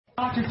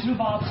Dr.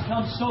 Tubob's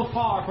come so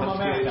far from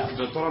America.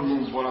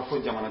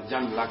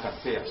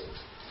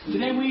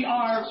 Today we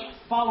are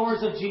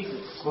followers of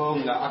Jesus.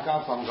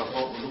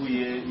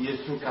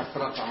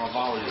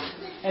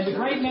 And the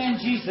great man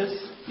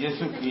Jesus,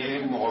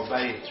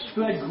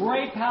 who had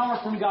great power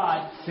from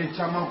God,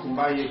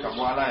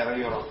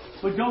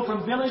 would go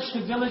from village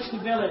to village to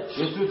village.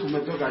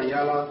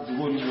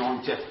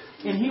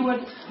 And he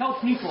would help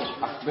people.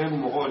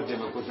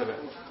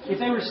 If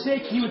they were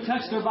sick, he would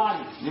touch their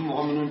bodies.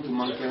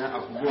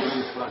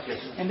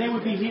 And they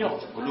would be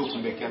healed.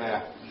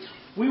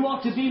 We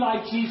want to be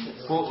like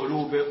Jesus.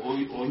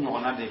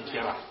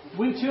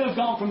 We too have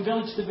gone from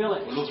village to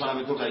village.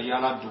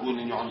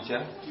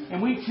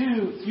 And we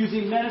too,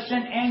 using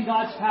medicine and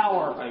God's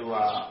power,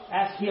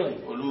 ask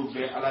healing.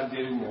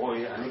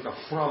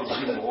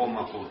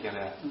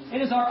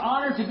 It is our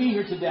honor to be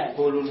here today.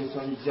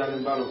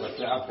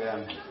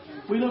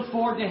 We look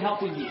forward to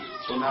helping you.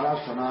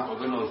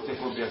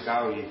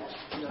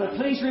 But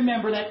please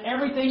remember that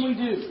everything we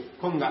do,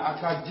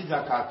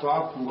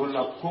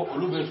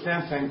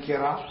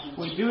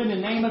 we do in the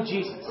name of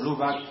Jesus.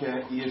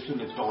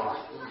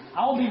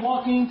 I will be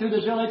walking through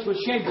the village with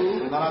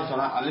Shebu.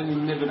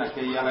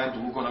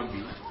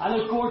 I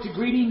look forward to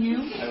greeting you.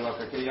 And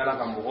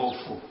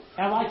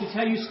I'd like to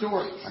tell you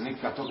stories.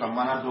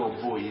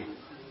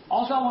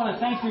 Also, I want to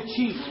thank your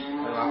chief.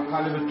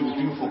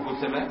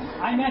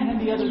 I met him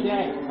the other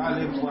day.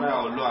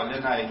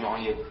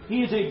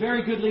 He is a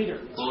very good leader.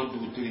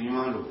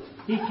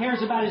 He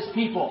cares about his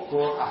people.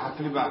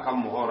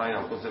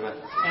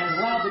 And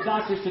allowed the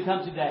doctors to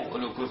come today.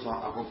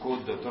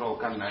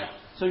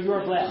 So you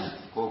are blessed.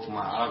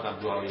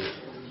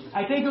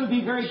 I think it would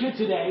be very good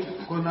today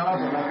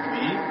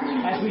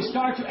as we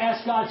start to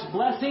ask God's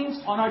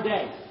blessings on our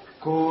day.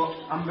 So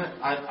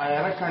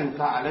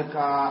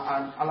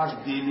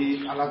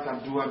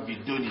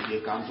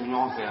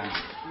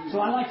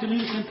I'd like to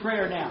lead us in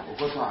prayer now.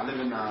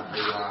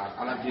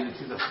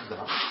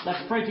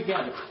 Let's pray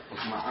together.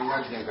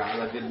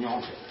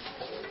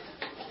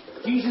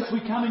 Jesus, we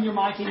come in your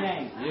mighty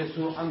name.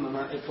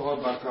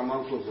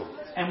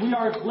 And we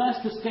are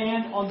blessed to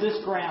stand on this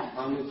ground.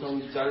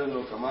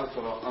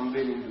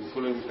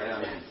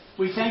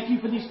 We thank you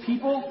for these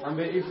people,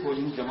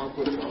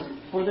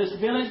 for this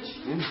village,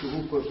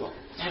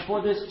 and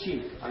for this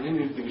chief.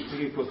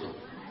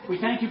 We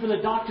thank you for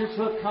the doctors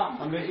who have come.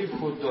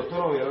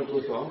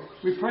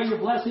 We pray your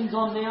blessings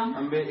on them.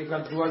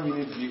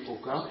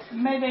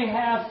 May they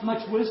have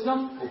much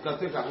wisdom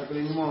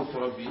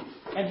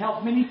and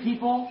help many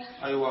people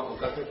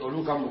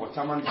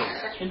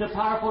in the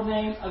powerful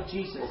name of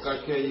Jesus.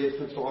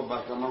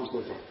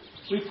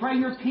 We pray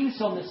your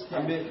peace on this day.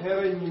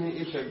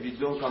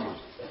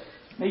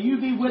 May you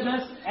be with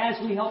us as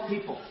we help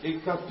people.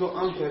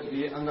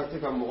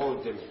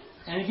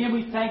 And again,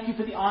 we thank you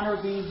for the honor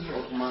of being here.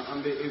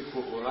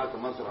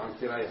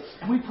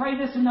 And we pray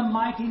this in the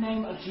mighty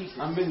name of Jesus.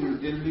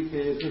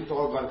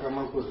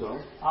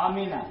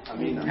 Amen.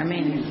 Amen.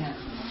 Amen.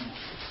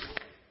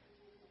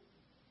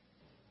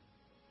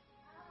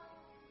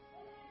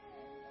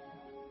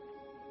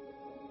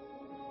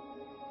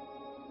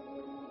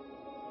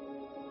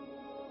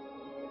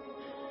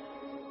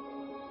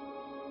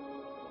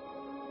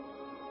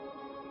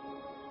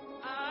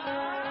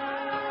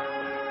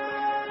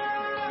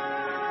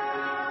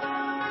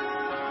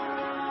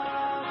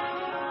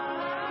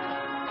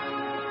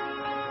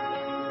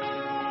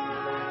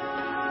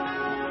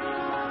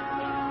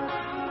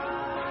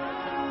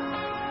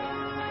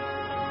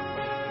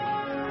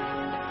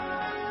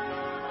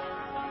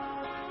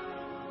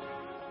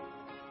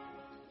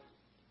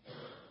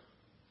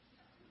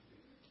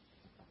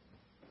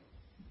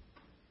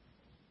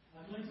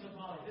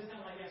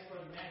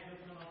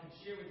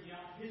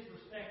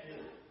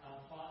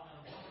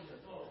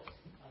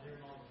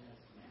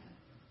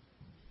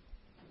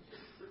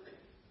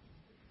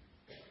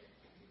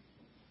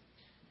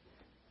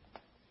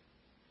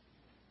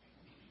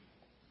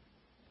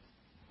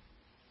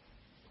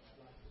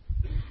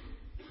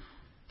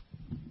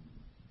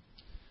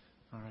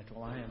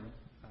 Well, I am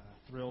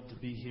thrilled to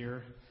be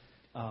here.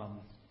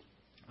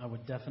 I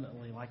would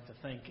definitely like to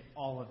thank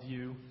all of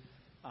you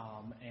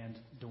and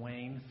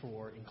Dwayne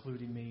for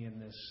including me in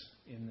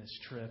this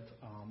trip.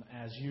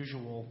 As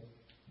usual,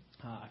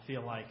 I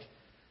feel like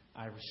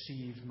I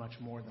received much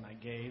more than I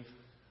gave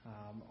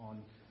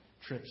on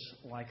trips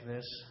like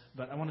this.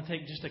 But I want to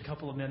take just a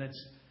couple of minutes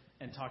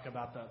and talk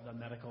about the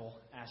medical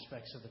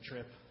aspects of the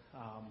trip.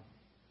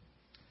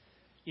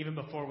 Even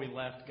before we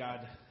left,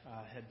 God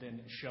had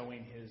been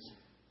showing His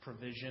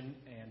provision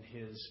and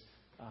His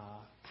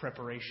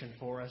preparation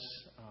for us.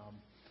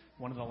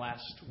 One of the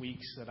last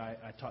weeks that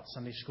I taught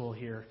Sunday school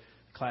here,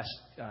 the class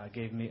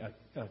gave me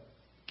a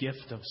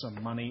gift of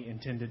some money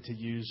intended to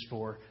use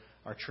for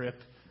our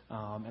trip.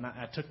 And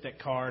I took that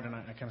card and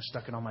I kind of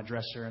stuck it on my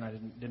dresser, and I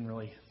didn't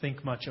really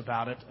think much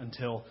about it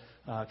until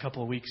a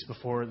couple of weeks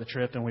before the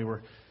trip, and we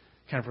were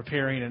kind of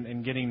preparing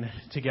and getting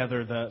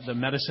together the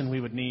medicine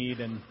we would need.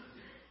 And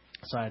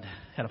so I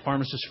had a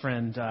pharmacist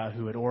friend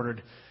who had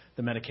ordered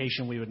the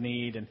medication we would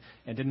need, and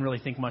didn't really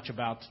think much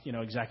about,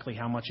 exactly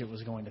how much it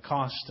was going to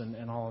cost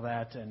and all of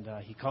that. And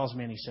he calls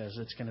me and he says,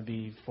 it's going to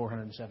be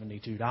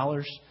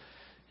 $472.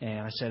 And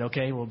I said,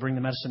 okay, we'll bring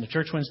the medicine to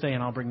church Wednesday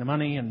and I'll bring the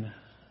money. And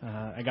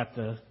I got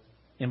the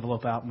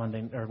envelope out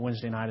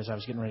Wednesday night as I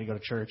was getting ready to go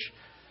to church.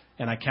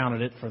 And I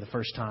counted it for the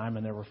first time,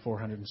 and there were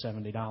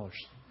 $470.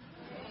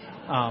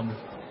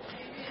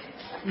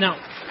 Now,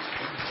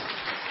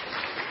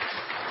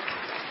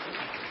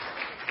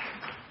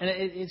 and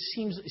it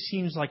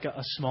seems like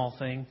a small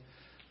thing,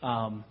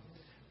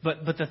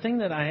 but the thing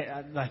that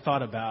I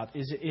thought about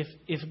is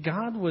if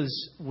God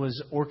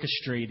was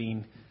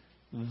orchestrating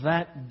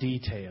that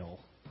detail,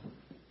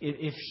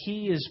 if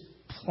He is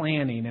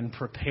planning and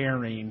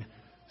preparing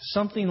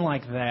something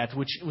like that,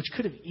 which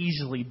could have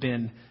easily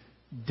been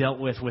dealt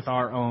with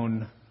our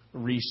own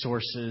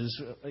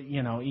resources,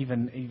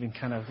 even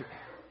kind of,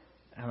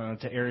 I don't know,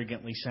 to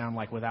arrogantly sound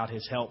like without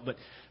His help, but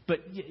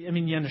I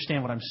mean, you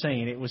understand what I'm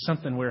saying. It was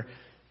something where,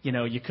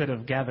 you could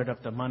have gathered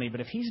up the money, but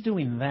if He's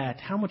doing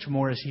that, how much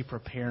more is He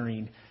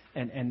preparing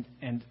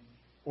and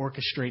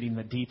orchestrating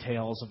the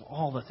details of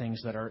all the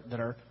things that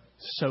are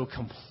so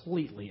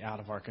completely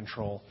out of our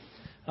control?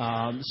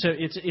 So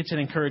it's an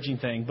encouraging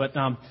thing. But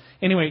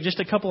anyway, just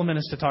a couple of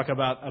minutes to talk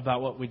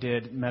about what we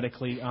did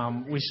medically.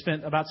 We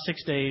spent about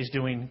 6 days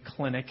doing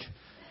clinic,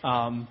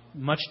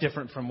 much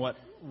different from what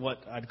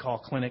I'd call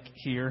clinic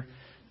here.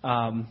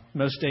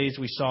 Most days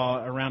we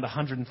saw around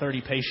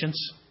 130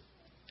 patients.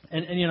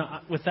 And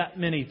with that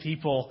many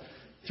people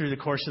through the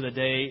course of the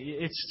day,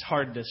 it's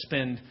hard to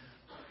spend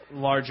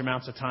large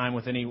amounts of time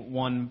with any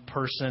one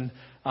person.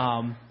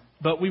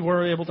 But we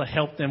were able to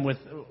help them with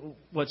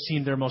what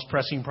seemed their most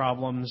pressing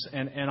problems,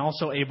 and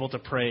also able to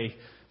pray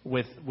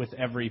with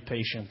every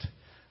patient.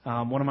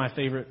 One of my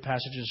favorite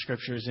passages of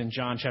Scripture is in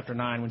John chapter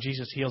 9, when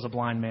Jesus heals a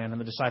blind man,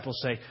 and the disciples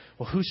say,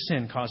 well, whose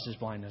sin caused his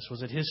blindness?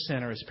 Was it his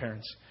sin or his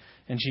parents?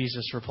 And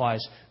Jesus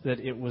replies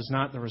that it was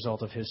not the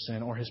result of his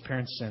sin or his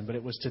parents' sin, but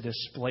it was to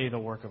display the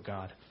work of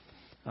God.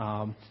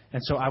 And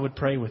so I would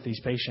pray with these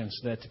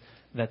patients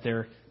that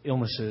their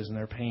illnesses and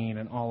their pain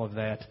and all of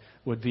that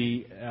would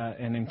be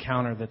an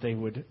encounter that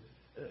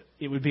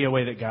it would be a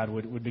way that God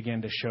would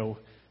begin to show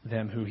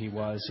them who He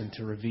was and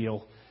to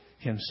reveal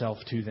Himself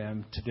to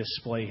them, to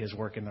display His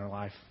work in their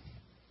life.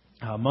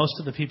 Most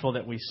of the people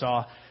that we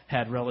saw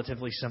had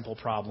relatively simple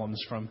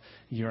problems from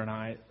you and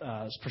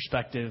I's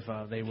perspective.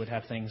 They would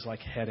have things like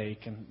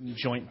headache and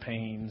joint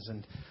pains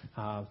and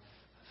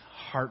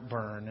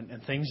heartburn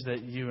and things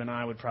that you and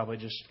I would probably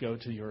just go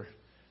to your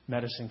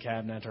medicine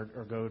cabinet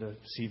or go to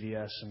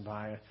CVS and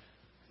buy.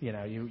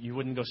 You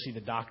wouldn't go see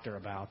the doctor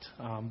about.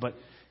 But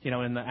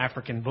in the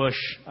African bush,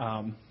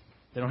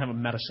 they don't have a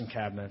medicine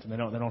cabinet, and they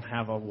don't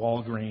have a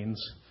Walgreens.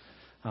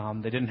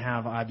 They didn't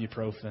have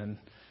ibuprofen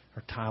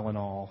or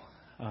Tylenol.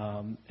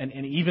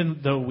 And even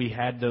though we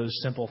had those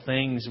simple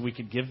things, we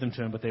could give them to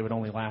them, but they would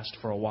only last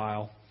for a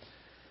while.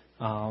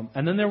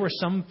 And then there were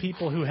some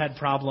people who had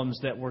problems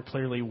that were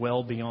clearly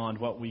well beyond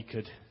what we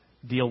could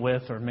deal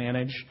with or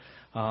manage.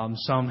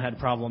 Some had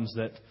problems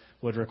that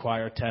would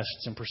require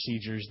tests and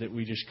procedures that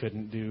we just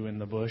couldn't do in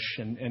the bush,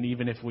 and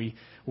even if we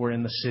were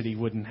in the city,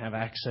 wouldn't have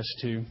access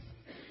to.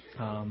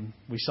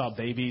 We saw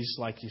babies,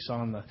 like you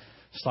saw in the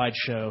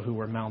slideshow, who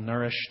were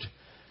malnourished,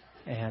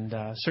 and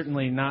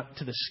certainly not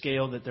to the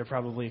scale that they're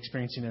probably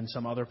experiencing in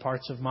some other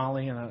parts of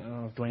Mali. And I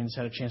don't know if Dwayne's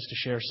had a chance to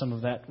share some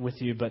of that with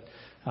you, but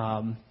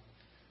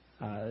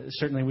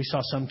certainly we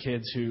saw some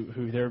kids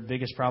who their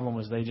biggest problem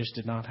was they just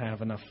did not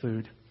have enough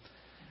food.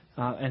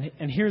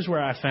 And here's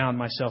where I found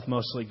myself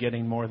mostly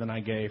getting more than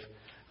I gave.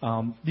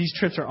 These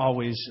trips are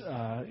always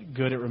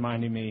good at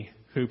reminding me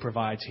who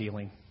provides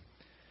healing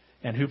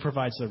and who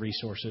provides the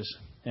resources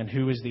and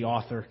who is the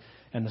author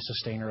and the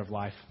sustainer of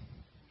life.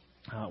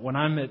 When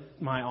I'm at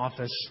my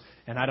office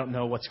and I don't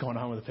know what's going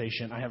on with a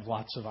patient, I have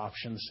lots of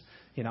options.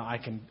 I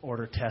can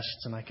order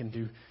tests and I can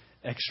do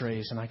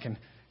x-rays and I can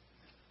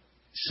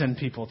send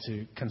people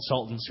to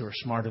consultants who are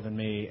smarter than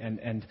me.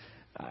 And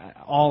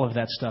all of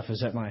that stuff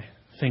is at my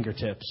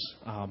fingertips.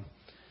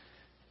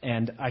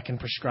 And I can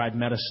prescribe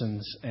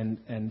medicines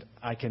and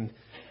I can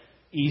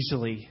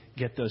easily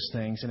get those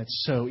things. And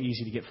it's so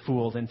easy to get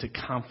fooled into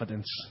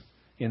confidence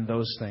in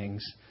those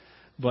things.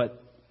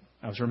 But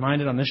I was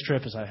reminded on this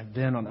trip, as I have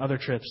been on other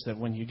trips, that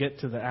when you get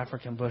to the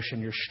African bush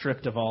and you're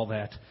stripped of all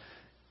that,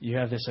 you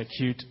have this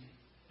acute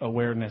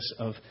awareness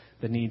of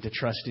the need to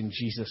trust in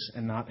Jesus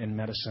and not in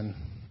medicine.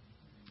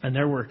 And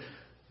there were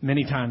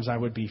many times I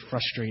would be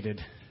frustrated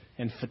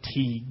and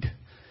fatigued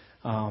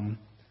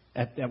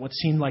at what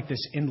seemed like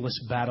this endless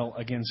battle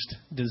against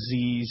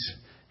disease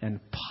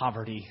and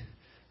poverty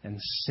and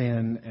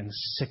sin and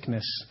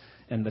sickness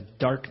and the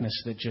darkness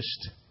that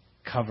just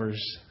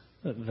covers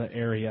the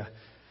area.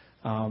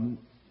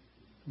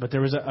 But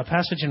there was a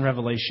passage in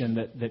Revelation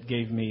that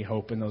gave me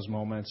hope in those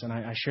moments, and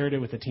I shared it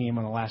with the team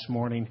on the last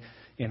morning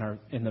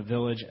in the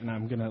village, and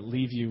I'm going to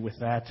leave you with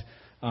that.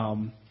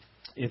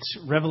 It's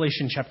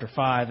Revelation chapter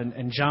 5,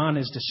 and John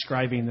is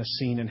describing the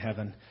scene in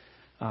heaven,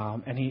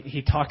 and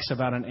he talks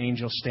about an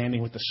angel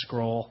standing with the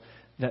scroll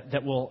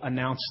that will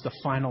announce the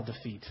final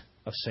defeat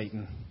of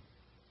Satan.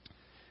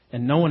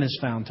 And no one is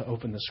found to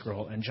open the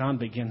scroll. And John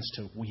begins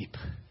to weep.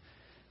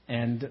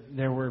 And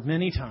there were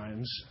many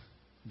times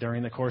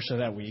during the course of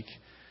that week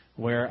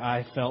where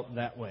I felt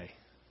that way.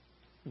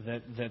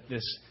 That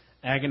this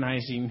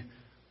agonizing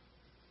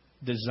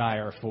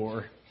desire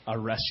for a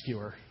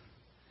rescuer.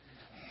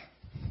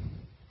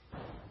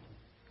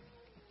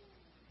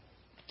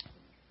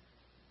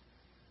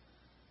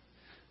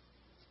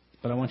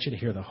 But I want you to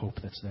hear the hope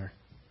that's there.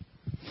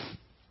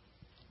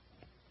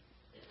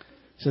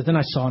 So then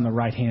I saw in the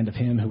right hand of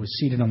him who was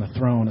seated on the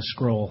throne a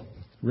scroll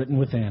written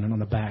within and on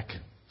the back,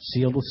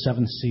 sealed with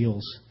 7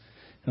 seals.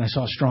 And I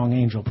saw a strong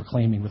angel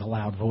proclaiming with a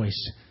loud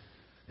voice,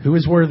 "Who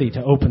is worthy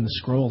to open the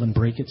scroll and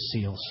break its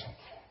seals?"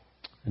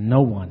 And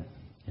no one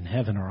in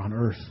heaven or on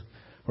earth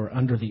or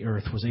under the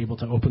earth was able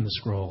to open the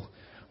scroll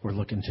or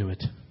look into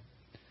it.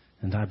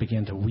 And I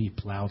began to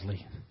weep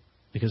loudly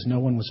because no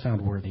one was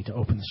found worthy to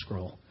open the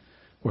scroll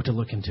or to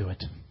look into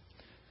it.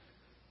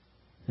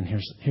 And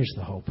here's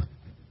the hope.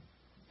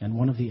 And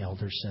one of the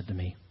elders said to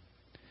me,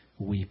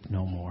 "Weep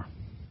no more.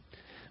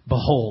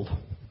 Behold,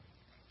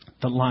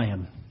 the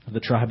Lion of the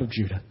tribe of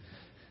Judah,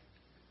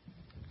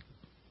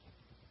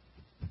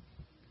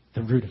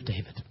 the root of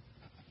David,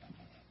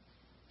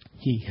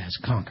 he has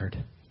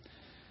conquered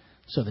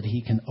so that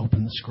he can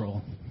open the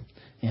scroll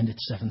and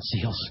its 7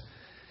 seals."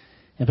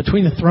 And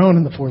between the throne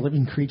and the 4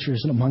 living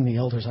creatures and among the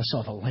elders, I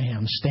saw the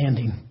Lamb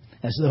standing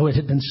as though it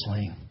had been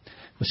slain,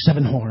 with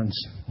 7 horns,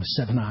 with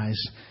 7 eyes,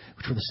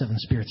 which were the 7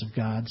 spirits of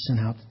God sent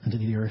out into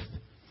the earth.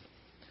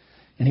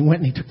 And he went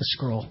and he took the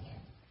scroll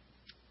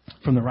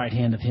from the right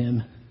hand of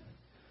him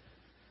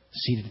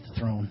seated at the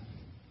throne.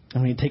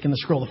 And when he had taken the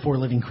scroll, the 4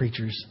 living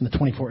creatures and the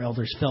 24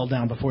 elders fell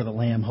down before the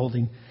Lamb,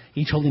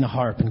 each holding a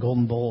harp and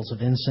golden bowls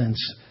of incense,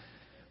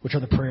 which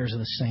are the prayers of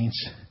the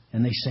saints.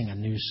 And they sang a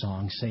new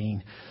song,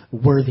 saying,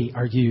 "Worthy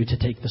are you to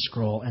take the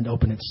scroll and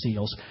open its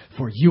seals,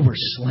 for you were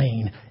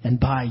slain, and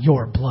by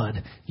your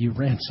blood you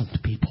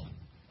ransomed people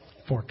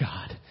for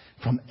God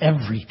from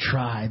every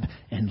tribe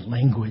and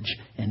language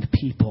and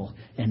people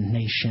and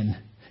nation.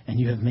 And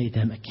you have made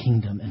them a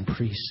kingdom and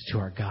priests to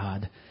our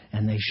God,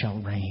 and they shall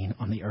reign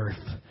on the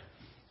earth."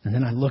 And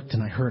then I looked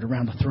and I heard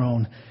around the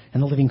throne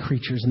and the living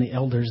creatures and the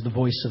elders the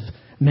voice of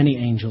many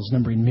angels,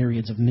 numbering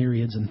myriads of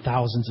myriads and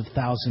thousands of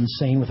thousands,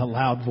 saying with a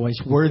loud voice,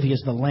 "Worthy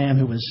is the Lamb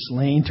who was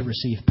slain to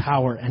receive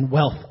power and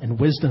wealth and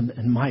wisdom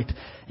and might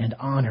and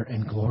honor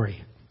and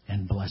glory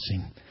and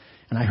blessing."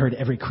 And I heard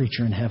every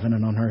creature in heaven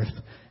and on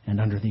earth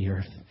and under the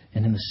earth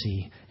and in the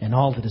sea and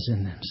all that is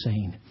in them,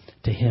 saying,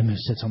 "To him who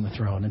sits on the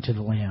throne and to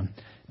the Lamb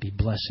be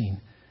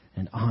blessing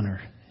and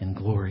honor and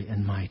glory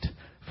and might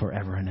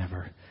forever and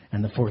ever."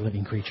 And the 4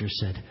 living creatures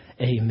said,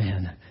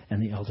 "Amen."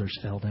 And the elders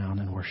fell down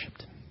and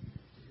worshipped.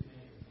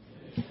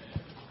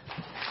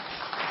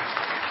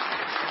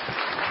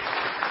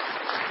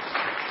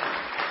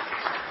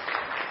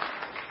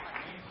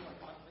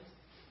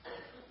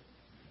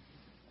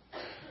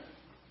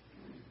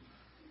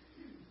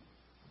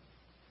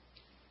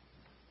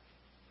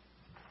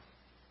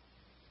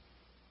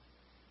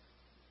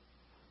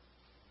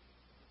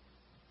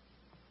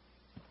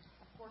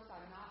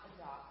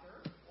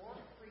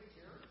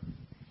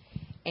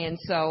 And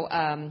so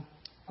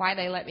why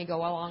they let me go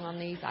along on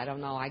these, I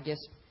don't know. I guess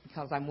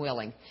because I'm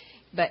willing.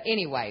 But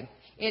anyway,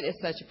 it is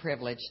such a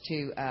privilege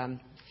to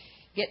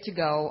get to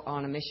go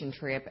on a mission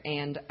trip.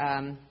 And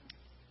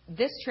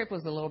this trip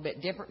was a little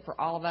bit different for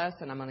all of us,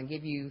 and I'm going to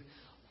give you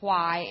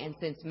why. And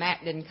since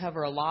Matt didn't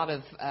cover a lot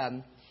of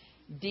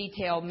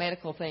detailed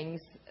medical things,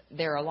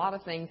 there are a lot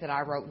of things that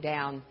I wrote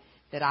down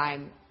that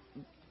I'm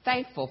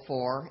thankful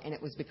for, and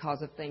it was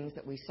because of things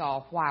that we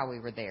saw while we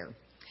were there.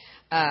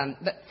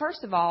 But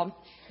first of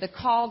all, the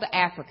call to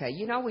Africa.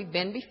 You know, we've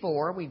been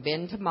before. We've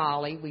been to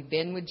Mali. We've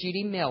been with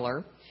Judy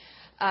Miller.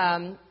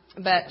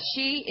 But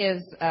she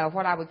is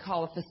what I would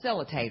call a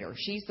facilitator.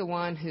 She's the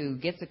one who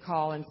gets a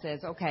call and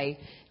says, "Okay,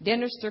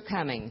 dentists are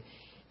coming.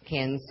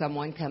 Can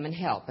someone come and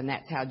help?" And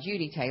that's how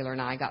Judy Taylor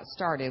and I got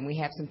started. And we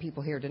have some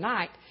people here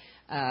tonight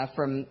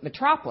from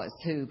Metropolis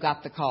who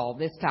got the call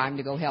this time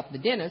to go help the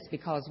dentist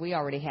because we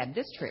already had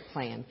this trip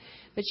planned.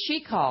 But she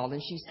called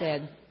and she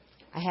said,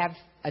 "I have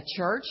a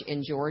church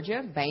in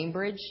Georgia,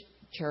 Bainbridge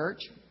Church,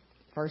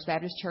 First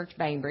Baptist Church,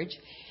 Bainbridge,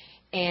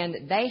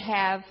 and they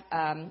have,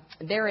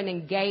 they're an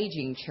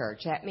engaging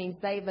church. That means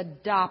they've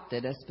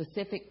adopted a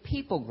specific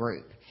people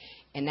group,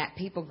 and that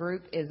people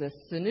group is a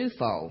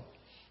Senufo,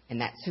 and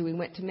that's who we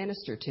went to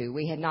minister to.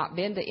 We had not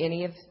been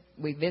to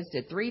we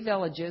visited 3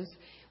 villages.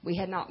 We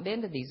had not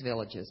been to these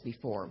villages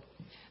before,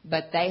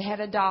 but they had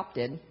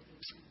adopted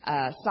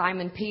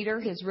Simon Peter.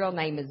 His real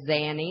name is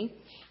Zanny,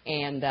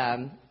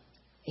 and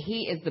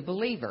he is the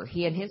believer,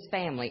 he and his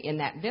family in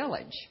that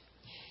village.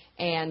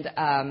 And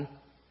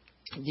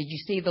did you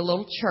see the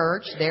little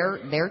church?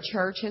 Their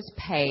church has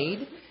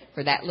paid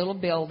for that little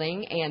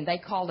building, and they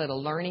called it a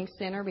learning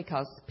center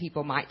because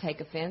people might take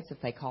offense if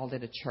they called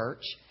it a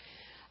church.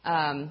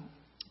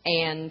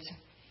 And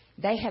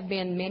they have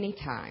been many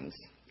times,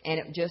 and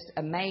it just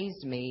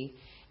amazed me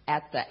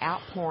at the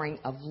outpouring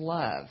of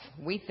love.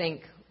 We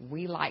think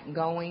we like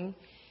going,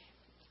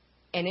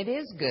 and it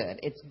is good.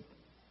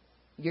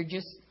 You're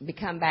just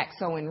become back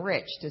so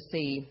enriched to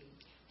see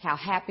how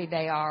happy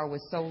they are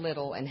with so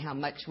little and how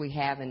much we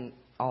have and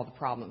all the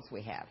problems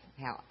we have,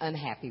 how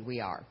unhappy we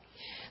are.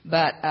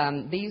 But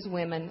these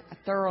women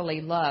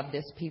thoroughly love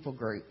this people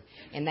group,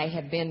 and they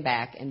have been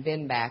back, and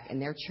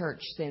their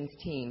church sends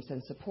teams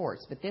and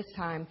supports. But this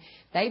time,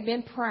 they've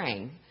been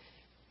praying.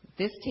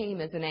 This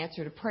team is an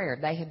answer to prayer.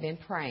 They have been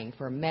praying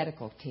for a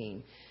medical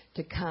team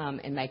to come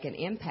and make an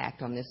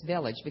impact on this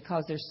village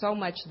because there's so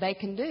much they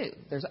can do.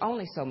 There's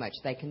only so much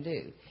they can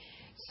do.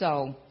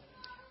 So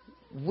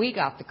we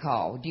got the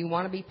call. Do you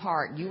want to be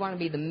part? Do you want to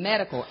be the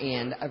medical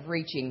end of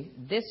reaching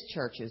this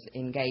church's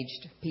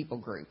engaged people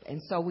group? And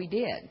so we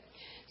did.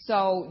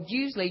 So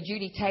usually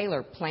Judy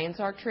Taylor plans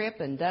our trip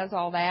and does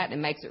all that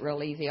and makes it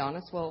real easy on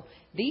us. Well,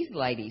 these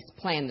ladies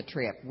planned the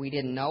trip. We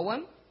didn't know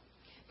them,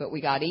 but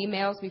we got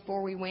emails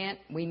before we went.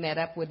 We met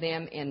up with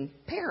them in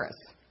Paris.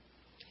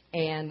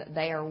 And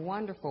they are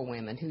wonderful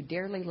women who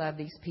dearly love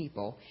these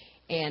people.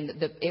 And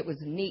it was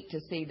neat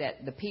to see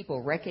that the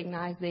people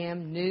recognized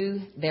them,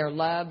 knew their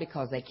love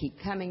because they keep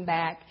coming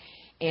back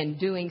and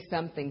doing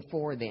something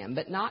for them.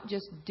 But not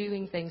just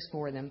doing things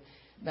for them,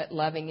 but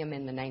loving them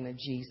in the name of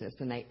Jesus.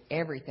 And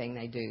everything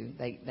they do,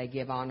 they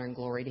give honor and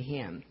glory to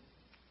Him.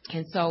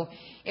 And so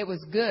it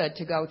was good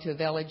to go to a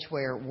village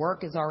where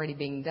work is already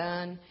being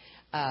done,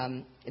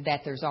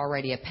 that there's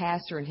already a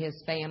pastor and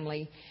his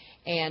family.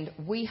 And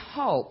we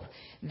hope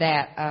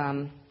that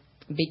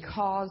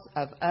because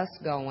of us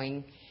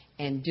going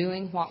and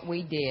doing what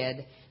we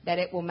did, that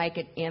it will make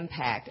an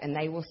impact, and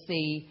they will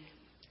see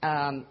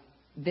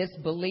this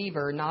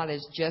believer not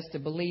as just a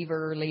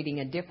believer leading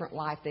a different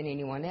life than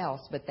anyone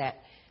else, but that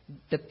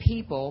the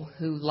people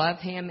who love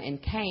Him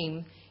and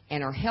came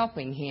and are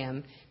helping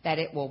Him, that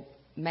it will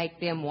make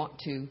them want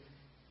to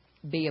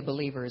be a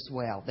believer as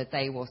well, that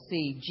they will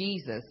see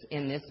Jesus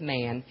in this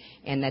man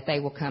and that they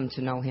will come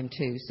to know Him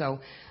too. So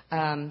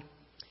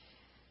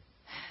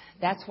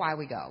that's why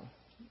we go.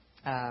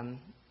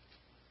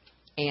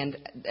 And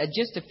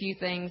just a few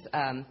things.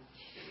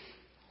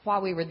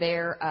 While we were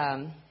there,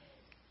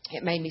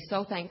 it made me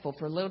so thankful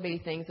for little bitty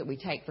things that we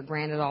take for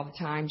granted all the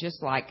time,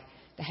 just like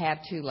to have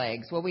two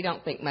legs. Well, we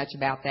don't think much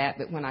about that,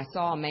 but when I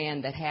saw a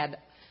man that had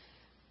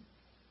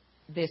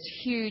this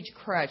huge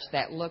crutch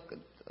that looked,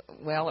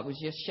 well, it was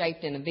just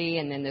shaped in a V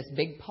and then this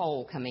big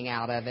pole coming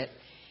out of it,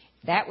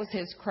 that was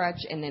his crutch,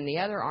 and then the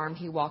other arm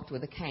he walked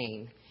with a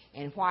cane.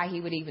 And why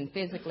he would even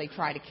physically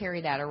try to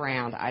carry that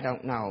around, I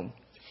don't know.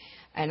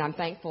 And I'm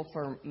thankful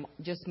for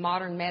just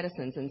modern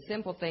medicines and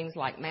simple things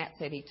like Matt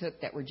said he took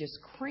that were just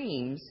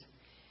creams.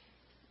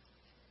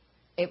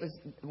 It was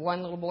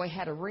one little boy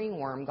had a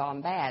ringworm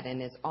gone bad,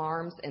 and his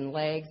arms and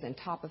legs and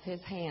top of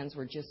his hands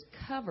were just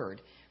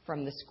covered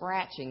from the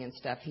scratching and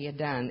stuff he had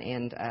done.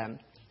 And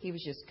he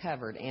was just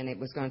covered, and it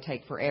was going to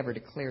take forever to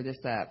clear this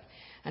up.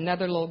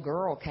 Another little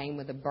girl came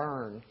with a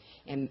burn,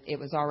 and it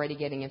was already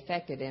getting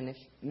infected. And if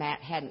Matt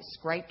hadn't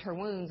scraped her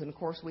wounds, and of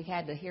course we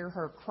had to hear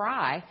her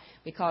cry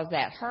because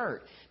that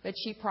hurt, but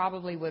she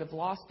probably would have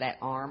lost that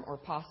arm or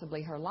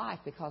possibly her life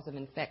because of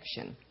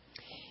infection.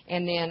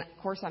 And then,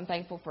 of course, I'm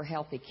thankful for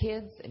healthy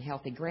kids and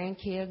healthy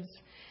grandkids.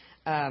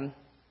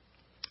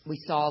 We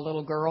saw a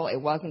little girl.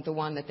 It wasn't the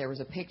one that there was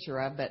a picture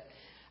of, but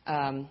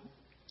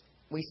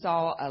we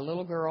saw a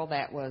little girl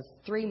that was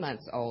 3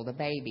 months old, a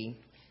baby,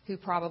 who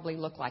probably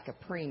looked like a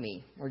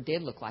preemie, or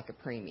did look like a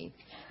preemie.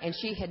 And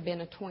she had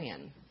been a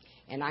twin.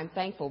 And I'm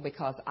thankful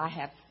because I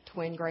have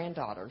twin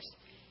granddaughters.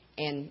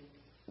 And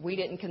we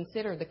didn't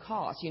consider the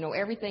cost. You know,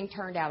 everything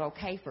turned out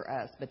okay for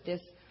us. But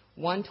this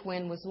one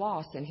twin was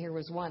lost, and here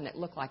was one that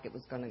looked like it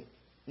was going to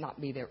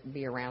not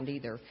be around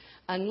either.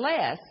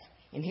 Unless,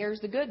 and here's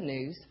the good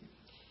news,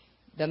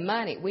 the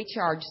money, we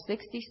charged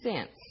 60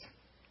 cents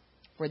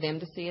for them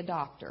to see a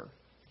doctor.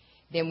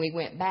 Then we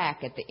went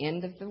back at the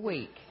end of the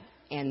week,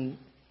 and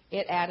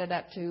it added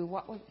up to,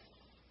 what was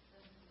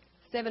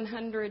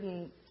 $700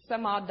 and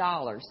some odd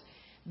dollars.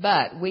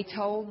 But we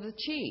told the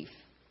chief,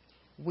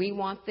 we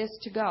want this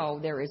to go.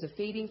 There is a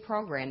feeding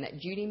program that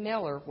Judy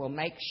Miller will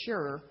make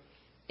sure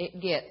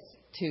it gets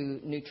to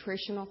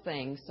nutritional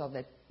things so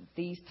that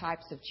these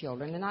types of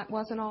children, and it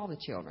wasn't all the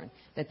children,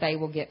 that they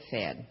will get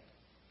fed.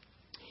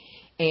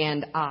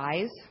 And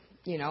eyes,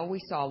 you know, we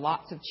saw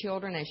lots of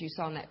children, as you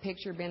saw in that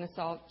picture. Benna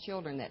saw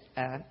children that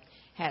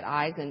had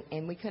eyes,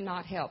 and we could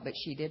not help, but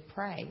she did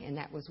pray, and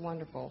that was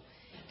wonderful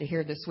to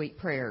hear the sweet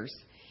prayers.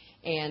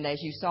 And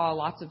as you saw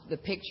lots of the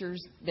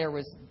pictures,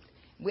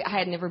 I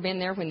had never been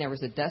there when there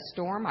was a dust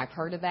storm. I've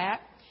heard of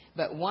that.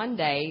 But one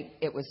day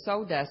it was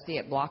so dusty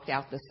it blocked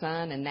out the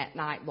sun, and that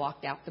night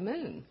blocked out the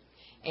moon.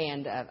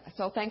 And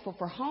so thankful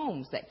for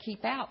homes that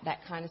keep out that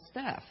kind of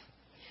stuff.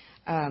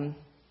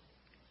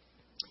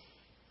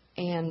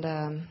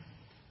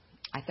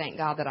 I thank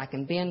God that I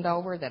can bend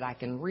over, that I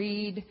can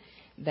read,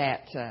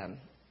 that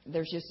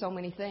there's just so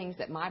many things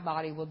that my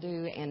body will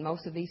do, and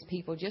most of these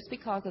people, just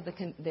because of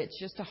it's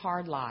just a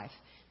hard life,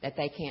 that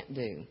they can't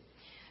do.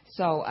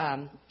 So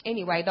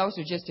anyway, those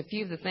are just a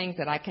few of the things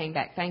that I came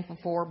back thankful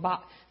for.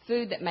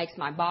 Food that makes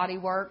my body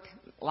work.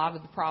 A lot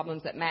of the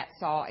problems that Matt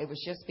saw, it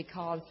was just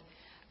because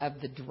of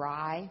the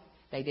dry.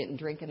 They didn't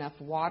drink enough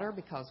water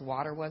because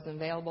water wasn't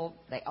available.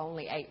 They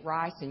only ate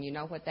rice, and you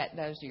know what that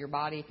does to your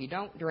body. If you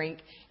don't drink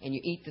and you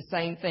eat the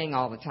same thing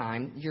all the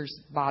time, your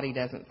body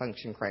doesn't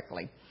function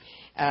correctly.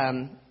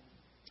 And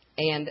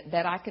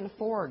that I can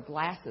afford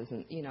glasses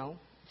and,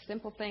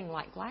 simple thing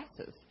like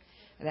glasses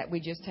that we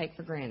just take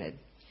for granted.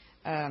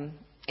 And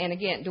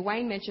again,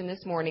 Dwayne mentioned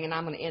this morning, and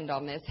I'm going to end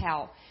on this,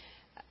 how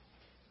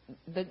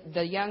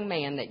the young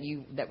man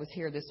that was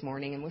here this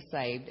morning and was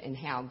saved, and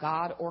how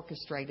God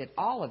orchestrated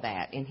all of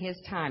that in His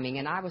timing.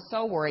 And I was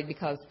so worried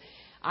because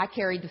I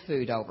carried the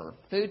food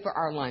for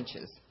our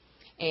lunches.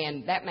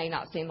 And that may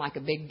not seem like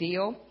a big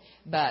deal,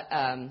 but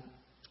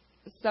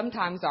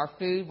sometimes our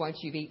food, once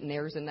you've eaten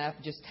theirs enough,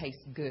 just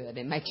tastes good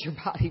and makes your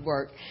body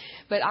work.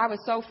 But I was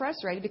so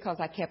frustrated because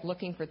I kept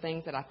looking for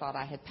things that I thought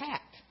I had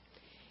packed.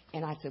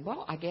 And I said,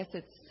 well, I guess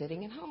it's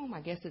sitting at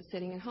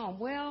home.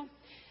 Well,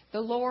 the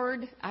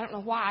Lord, I don't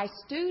know why I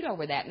stewed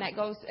over that. And that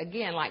goes,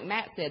 again, like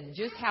Matt said,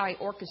 just how He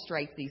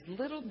orchestrates these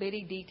little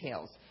bitty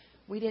details.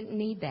 We didn't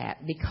need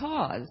that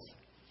because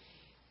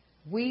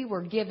we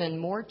were given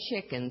more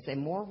chickens and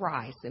more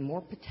rice and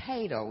more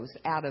potatoes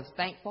out of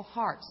Thankful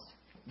Hearts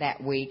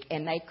that week.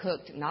 And they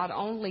cooked not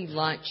only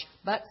lunch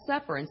but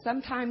supper. And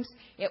sometimes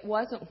it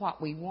wasn't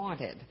what we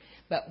wanted,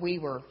 but we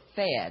were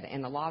fed,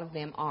 and a lot of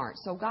them aren't.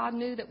 So God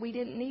knew that we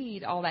didn't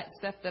need all that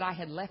stuff that I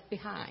had left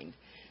behind.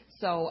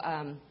 So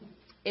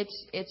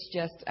it's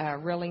just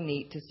really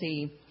neat to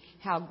see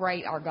how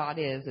great our God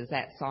is, as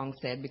that song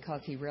said, because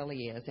He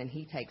really is, and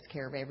He takes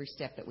care of every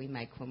step that we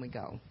make when we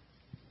go.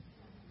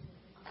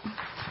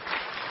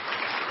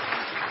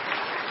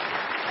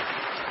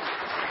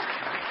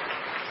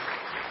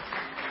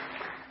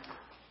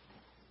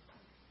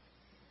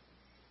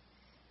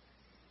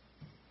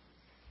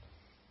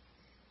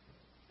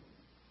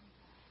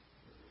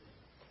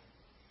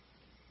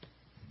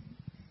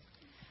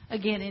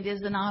 Again, it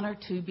is an honor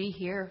to be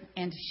here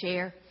and to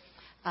share.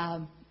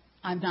 I'm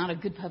not a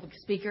good public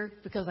speaker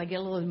because I get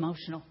a little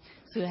emotional,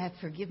 so you have to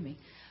forgive me.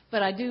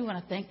 But I do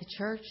want to thank the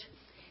church.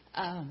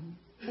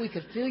 We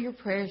could feel your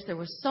prayers. There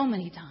were so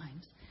many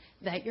times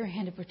that your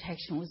hand of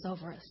protection was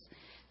over us,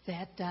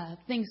 that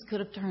things could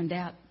have turned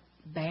out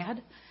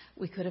bad.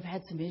 We could have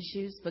had some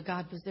issues, but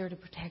God was there to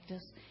protect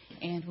us,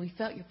 and we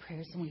felt your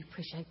prayers, and we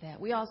appreciate that.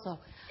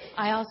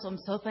 I also am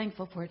so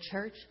thankful for a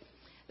church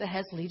that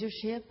has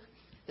leadership,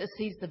 that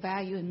sees the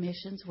value in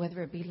missions,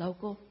 whether it be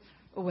local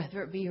or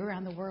whether it be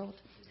around the world.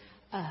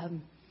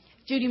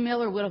 Judy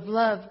Miller would have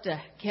loved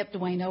to kept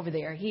Dwayne over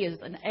there. He is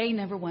an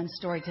number one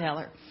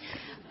storyteller.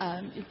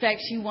 In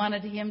fact, she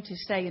wanted him to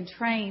stay and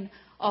train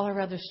all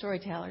her other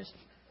storytellers.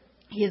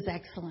 He is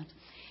excellent.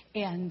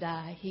 And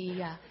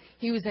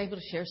he was able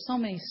to share so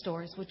many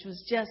stories, which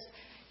was just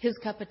his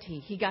cup of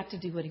tea. He got to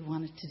do what he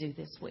wanted to do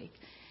this week.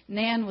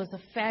 Nan was a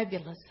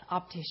fabulous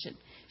optician.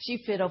 She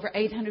fit over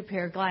 800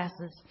 pair of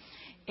glasses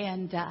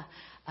and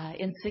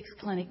in 6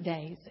 clinic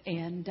days.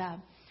 And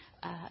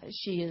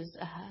she is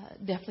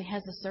definitely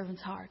has a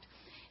servant's heart.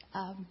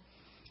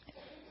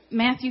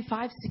 Matthew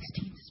 5:16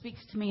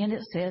 speaks to me, and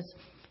it says,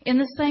 "In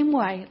the same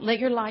way, let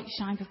your light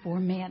shine before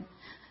men,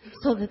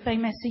 so that they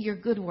may see your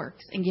good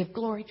works and give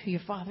glory to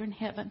your Father in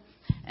heaven."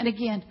 And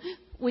again,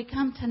 we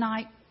come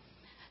tonight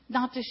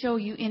not to show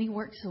you any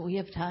works that we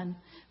have done,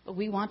 but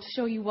we want to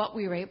show you what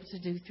we were able to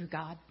do through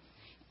God,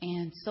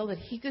 and so that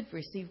He could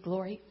receive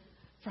glory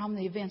from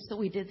the events that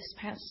we did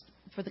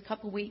for the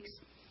couple of weeks.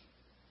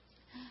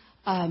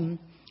 I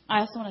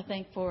also want to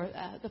thank for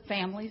the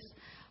families,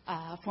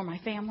 for my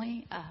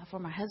family, for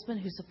my husband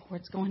who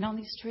supports going on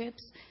these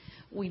trips.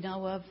 We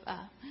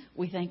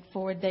thank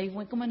for Dave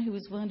Winkleman, who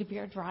was willing to be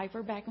our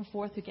driver back and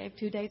forth, who gave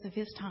 2 days of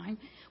his time.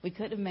 We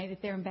couldn't have made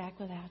it there and back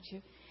without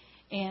you.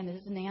 And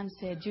as Nan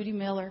said, Judy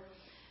Miller,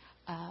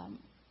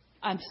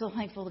 I'm so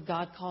thankful that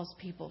God calls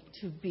people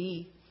to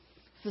be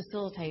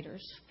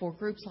facilitators for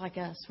groups like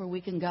us where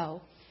we can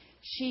go.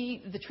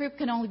 The trip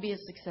can only be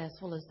as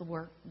successful as the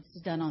work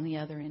that's done on the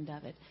other end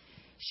of it.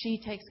 She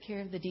takes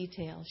care of the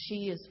details.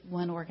 She is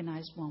one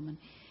organized woman.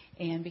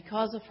 And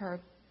because of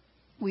her,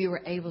 we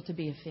were able to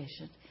be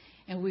efficient.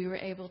 And we were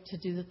able to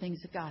do the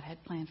things that God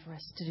had planned for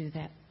us to do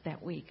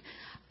that week.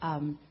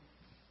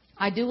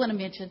 I do want to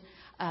mention,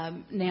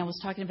 Nan was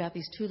talking about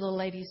these 2 little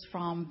ladies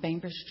from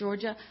Bainbridge,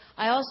 Georgia.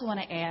 I also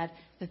want to add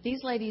that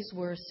these ladies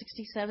were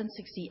 67,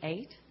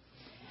 68.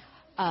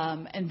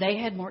 And they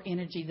had more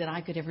energy than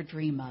I could ever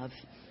dream of.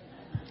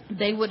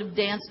 They would have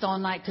danced all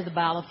night to the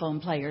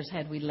balafone players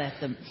had we let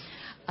them.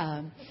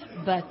 The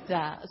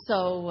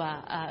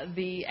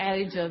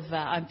adage of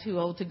I'm too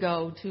old to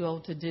go, too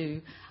old to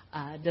do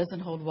doesn't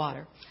hold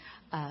water.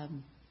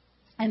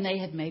 And they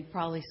had made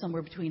probably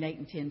somewhere between 8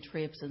 and 10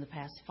 trips in the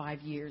past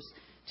 5 years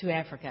to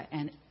Africa.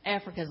 And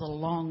Africa is a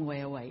long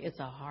way away. It's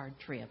a hard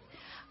trip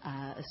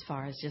as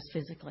far as just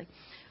physically.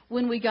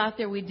 When we got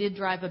there, we did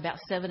drive about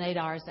 7-8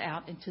 hours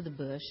out into the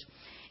bush.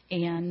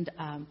 And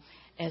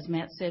As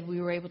Matt said,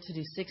 we were able to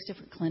do 6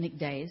 different clinic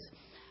days.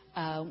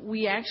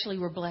 We actually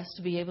were blessed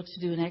to be able to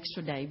do an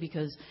extra day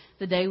because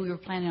the day we were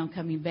planning on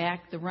coming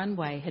back, the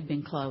runway had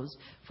been closed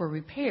for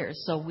repairs,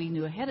 so we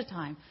knew ahead of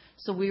time.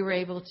 So we were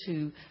able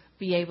to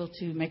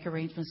make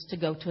arrangements to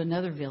go to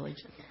another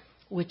village,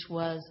 which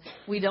was,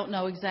 we don't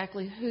know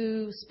exactly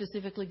who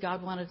specifically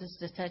God wanted us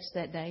to touch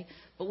that day,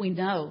 but we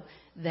know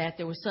that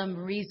there was some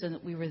reason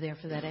that we were there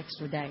for that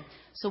extra day.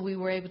 So we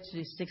were able to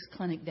do 6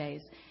 clinic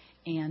days,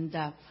 and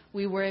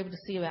we were able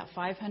to see about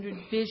 500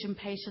 vision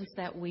patients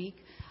that week.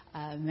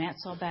 Matt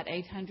saw about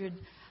 800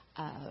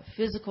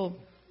 physical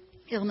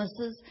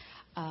illnesses.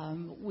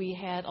 We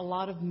had a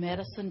lot of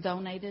medicine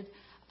donated.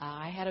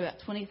 I had about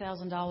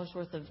 $20,000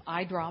 worth of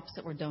eye drops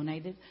that were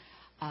donated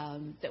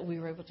that we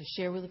were able to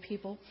share with the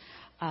people.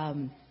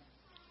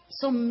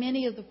 So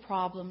many of the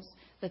problems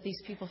that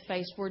these people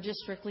faced were just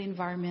strictly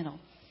environmental.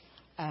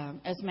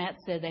 As Matt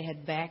said, they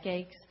had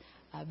backaches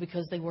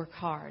because they work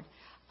hard.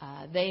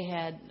 They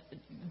had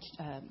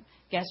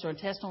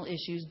gastrointestinal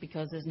issues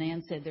because, as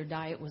Nan said, their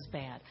diet was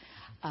bad.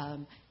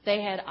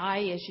 They had eye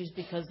issues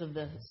because of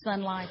the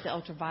sunlight, the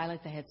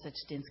ultraviolet. They had such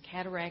dense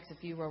cataracts.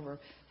 If you were over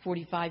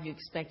 45, you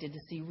expected to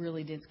see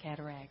really dense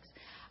cataracts.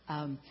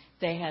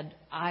 They had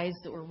eyes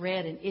that were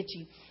red and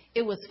itchy.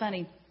 It was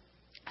funny.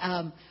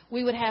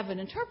 We would have an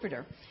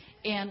interpreter,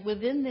 and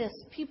within this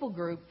people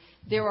group,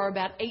 there are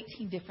about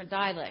 18 different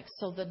dialects.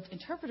 So the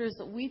interpreters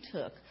that we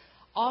took,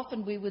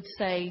 often we would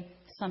say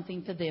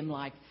something to them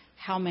like,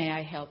 "How may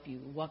I help you?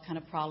 What kind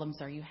of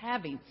problems are you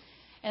having?"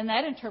 And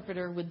that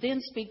interpreter would then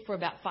speak for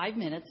about 5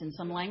 minutes in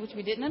some language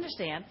we didn't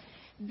understand.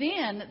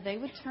 Then they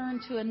would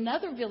turn to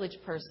another village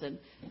person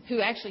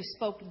who actually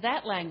spoke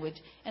that language,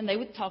 and they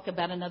would talk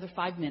about another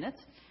 5 minutes,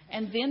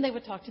 and then they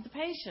would talk to the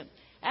patient.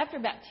 After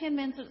about 10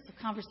 minutes of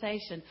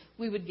conversation,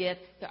 we would get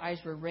their eyes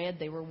were red,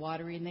 they were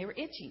watery, and they were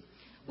itchy.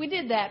 We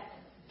did that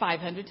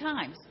 500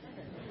 times.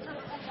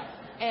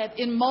 And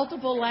in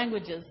multiple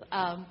languages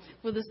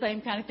with the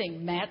same kind of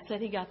thing. Matt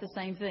said he got the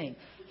same thing.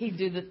 He'd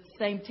do the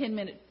same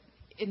 10-minute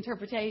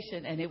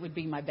interpretation, and it would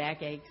be my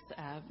back aches,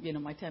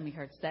 my tummy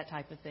hurts, that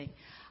type of thing.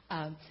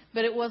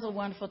 But it was a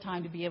wonderful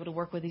time to be able to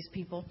work with these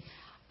people.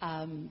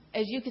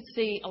 As you could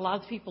see, a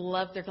lot of people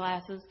loved their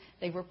glasses.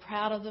 They were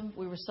proud of them.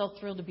 We were so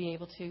thrilled to be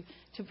able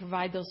to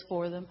provide those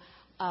for them.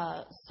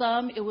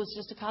 Some, it was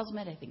just a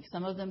cosmetic thing.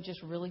 Some of them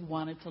just really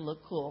wanted to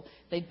look cool.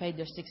 They'd paid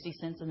their 60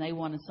 cents, and they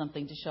wanted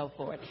something to show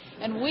for it.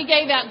 And we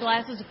gave out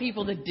glasses to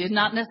people that did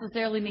not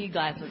necessarily need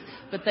glasses,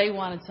 but they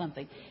wanted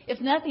something.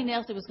 If nothing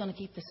else, it was going to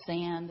keep the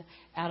sand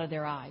out of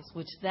their eyes,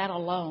 which that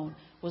alone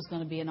was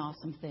going to be an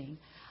awesome thing.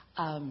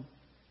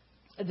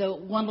 The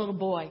one little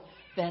boy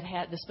that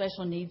had the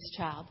special needs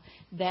child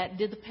that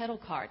did the pedal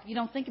cart. You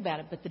don't think about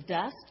it, but the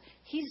dust,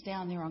 he's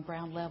down there on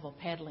ground level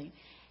pedaling.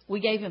 We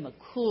gave him a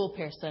cool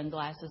pair of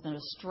sunglasses and a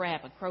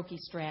strap, a croaky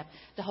strap,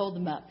 to hold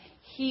him up.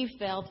 He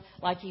felt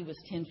like he was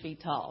 10 feet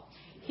tall.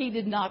 He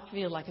did not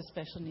feel like a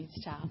special needs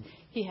child.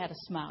 He had a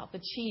smile.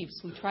 The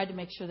Chiefs, we tried to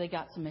make sure they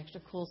got some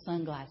extra cool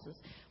sunglasses.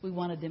 We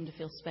wanted them to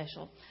feel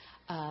special.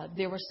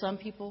 There were some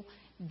people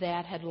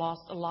that had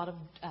lost a lot of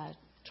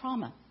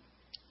trauma,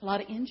 a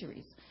lot of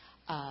injuries.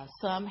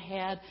 Some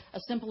had a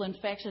simple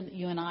infection that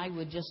you and I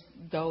would just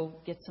go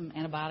get some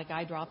antibiotic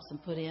eye drops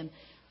and put in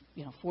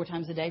 4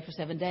 times a day for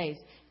 7 days.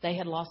 They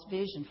had lost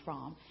vision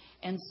from.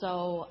 And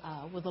so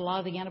with a lot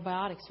of the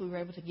antibiotics, we were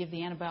able to give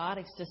the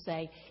antibiotics to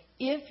say,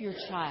 if your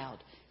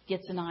child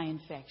gets an eye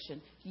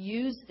infection,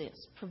 use this,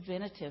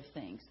 preventative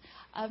things.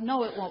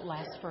 No, it won't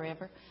last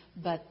forever,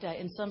 but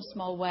in some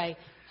small way,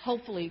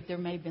 hopefully there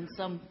may have been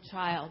some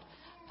child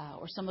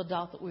or some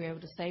adult that we were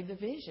able to save their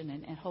vision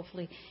and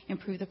hopefully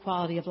improve the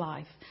quality of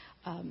life.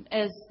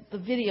 As the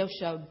video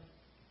showed,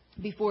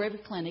 before every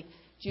clinic,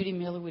 Judy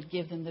Miller would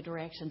give them the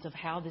directions of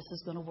how this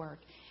is going to work.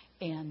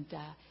 And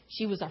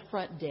she was our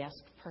front desk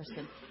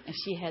person, and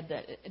she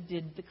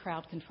did the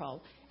crowd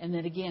control. And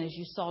then again, as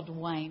you saw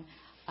Dwayne,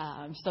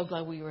 I'm so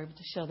glad we were able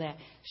to show that.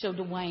 Show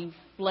Dwayne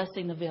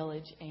blessing the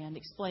village and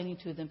explaining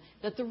to them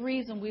that the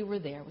reason we were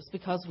there was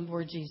because we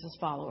were Jesus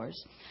followers.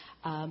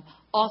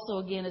 Also,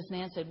 again, as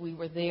Nan said, we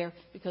were there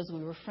because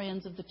we were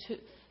friends of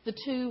the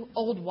two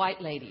old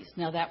white ladies.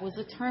 Now, that was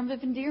a term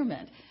of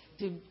endearment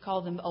to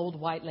call them old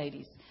white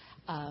ladies.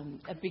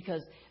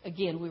 Because,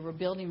 again, we were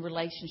building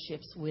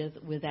relationships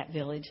with that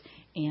village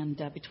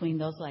and between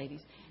those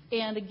ladies.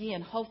 And,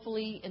 again,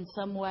 hopefully in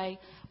some way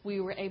we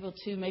were able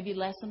to maybe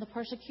lessen the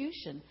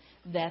persecution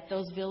that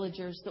those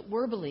villagers that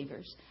were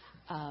believers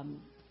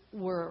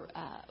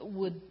would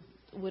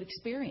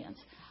experience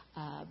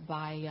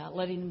by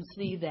letting them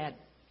see that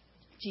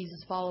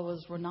Jesus'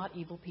 followers were not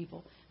evil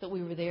people, that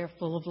we were there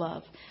full of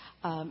love.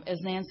 As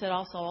Nan said,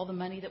 also, all the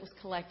money that was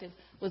collected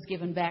was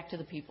given back to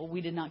the people.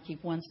 We did not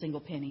keep one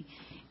single penny.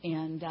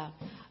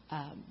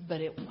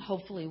 But it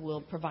hopefully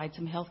will provide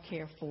some health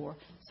care for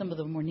some of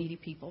the more needy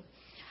people.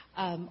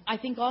 I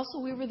think also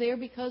we were there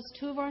because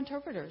 2 of our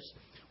interpreters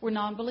were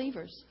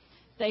non-believers.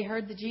 They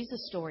heard the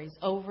Jesus stories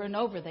over and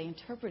over. They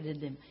interpreted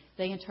them.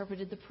 They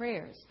interpreted the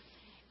prayers.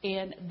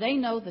 And they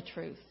know the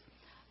truth.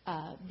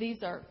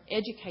 these are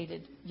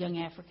educated young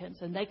Africans,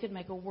 and they could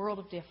make a world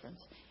of difference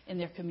in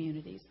their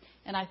communities.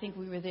 And I think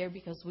we were there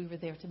because we were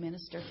there to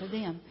minister to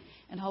them.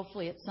 And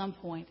hopefully at some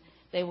point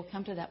they will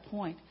come to that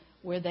point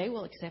where they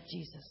will accept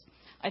Jesus.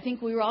 I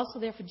think we were also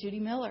there for Judy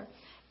Miller.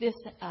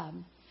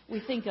 We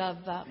think of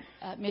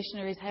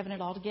missionaries having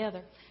it all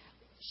together.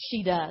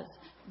 She does.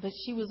 But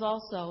she was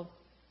also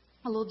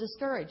a little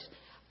discouraged.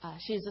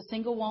 She is a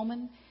single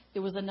woman.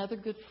 There was another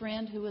good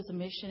friend who was a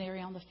missionary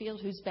on the field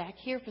who's back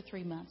here for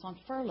 3 months on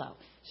furlough.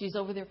 She's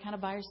over there kind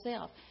of by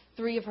herself.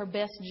 3 of her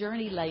best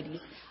journey ladies,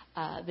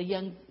 the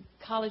young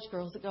college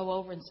girls that go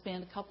over and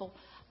spend a couple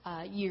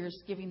years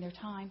giving their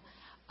time,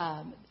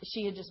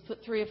 she had just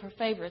put 3 of her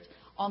favorites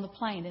on the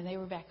plane, and they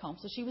were back home.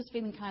 So she was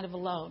feeling kind of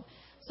alone.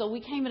 So we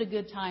came at a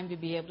good time to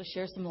be able to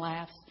share some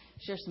laughs,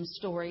 share some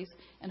stories,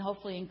 and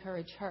hopefully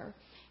encourage her.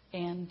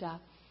 And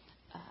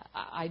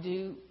I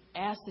do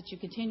ask that you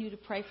continue to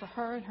pray for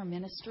her and her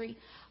ministry.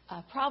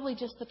 Probably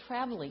just the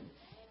traveling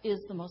is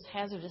the most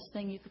hazardous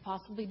thing you could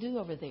possibly do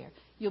over there.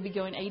 You'll be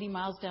going 80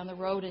 miles down the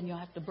road, and you'll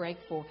have to brake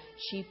for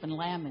sheep and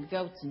lamb and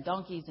goats and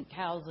donkeys and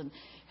cows and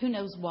who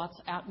knows what's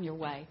out in your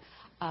way.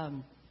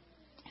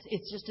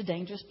 It's just a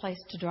dangerous place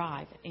to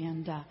drive.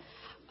 And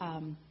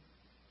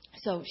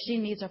so she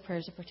needs our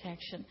prayers of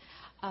protection.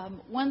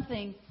 One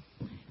thing,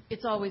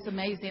 it's always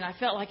amazing. I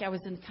felt like I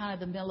was in kind of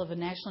the middle of a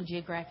National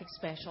Geographic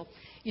special.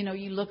 You know,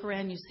 you look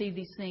around, you see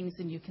these things,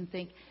 and you can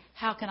think,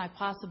 how can I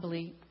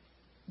possibly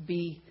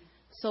be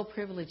so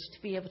privileged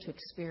to be able to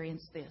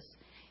experience this?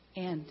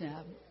 And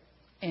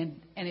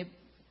it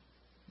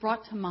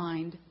brought to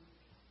mind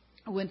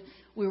when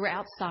we were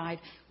outside,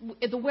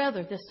 the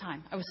weather this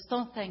time. I was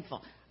so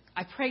thankful.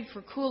 I prayed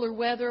for cooler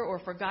weather or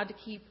for God to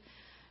keep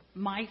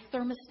my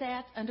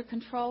thermostat under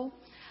control.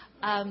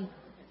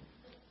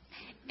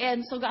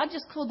 And so God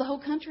just cooled the whole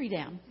country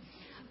down.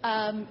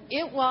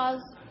 It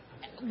was,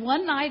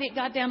 one night it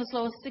got down as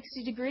low as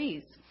 60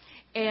 degrees.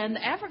 And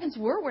the Africans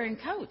were wearing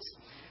coats.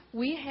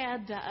 We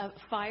had a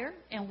fire,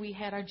 and we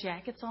had our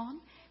jackets on.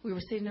 We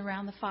were sitting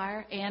around the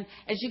fire. And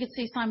as you could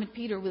see, Simon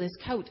Peter with his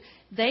coat,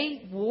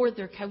 they wore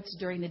their coats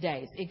during the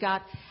days.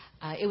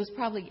 It was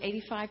probably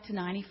 85 to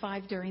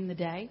 95 during the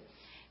day.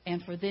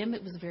 And for them,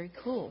 it was very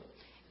cool.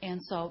 And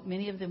so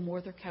many of them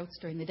wore their coats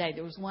during the day.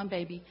 There was one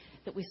baby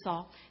that we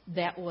saw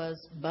that was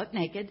buck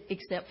naked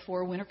except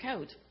for a winter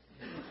coat.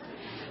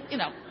 They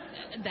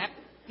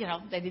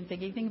didn't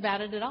think anything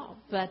about it at all.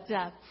 But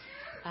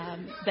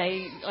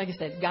they, like I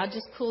said, God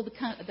just cooled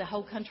the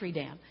whole country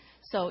down.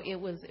 So it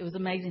was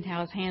amazing how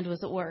His hand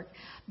was at work.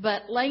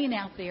 But laying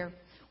out there,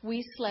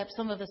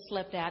 some of us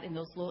slept out in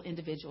those little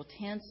individual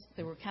tents.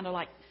 They were kind of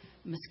like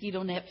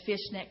mosquito net, fish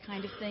net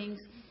kind of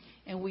things.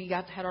 And we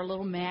had our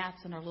little mats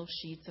and our little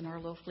sheets and our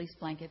little fleece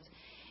blankets.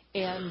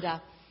 And,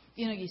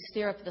 you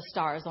stare up at the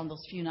stars on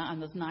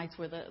those nights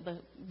where the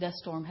dust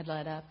storm had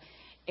let up.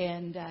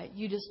 And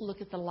you just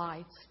look at the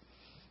lights.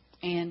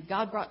 And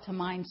God brought to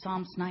mind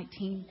Psalms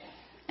 19.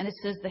 And it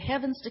says, the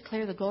heavens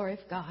declare the glory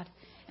of God,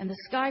 and the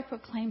sky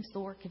proclaims the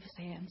work of His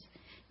hands.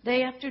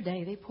 Day after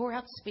day they pour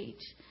out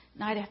speech.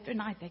 Night after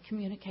night they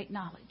communicate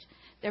knowledge.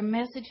 Their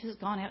message has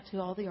gone out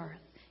to all the earth,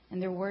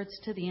 and their words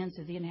to the ends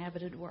of the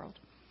inhabited world.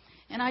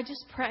 And I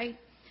just pray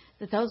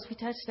that those we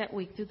touched that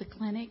week through the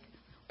clinic,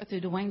 or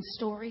through Dwayne's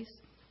stories,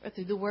 or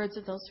through the words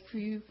of those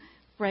few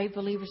brave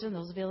believers in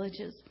those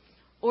villages,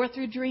 or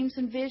through dreams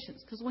and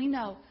visions, because we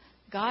know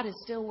God is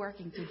still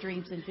working through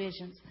dreams and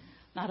visions,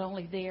 not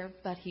only there,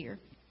 but here.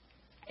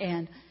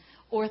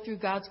 Or through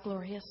God's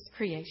glorious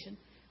creation.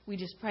 We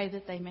just pray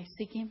that they may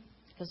seek Him,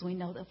 because we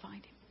know they'll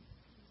find Him.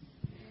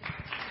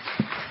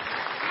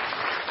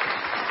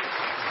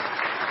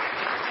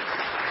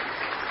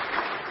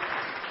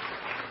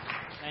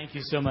 Thank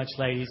you so much,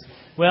 ladies.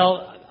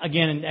 Well,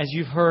 again, as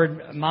you've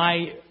heard,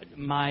 my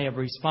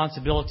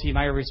responsibility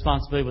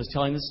was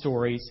telling the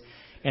stories.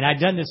 And I'd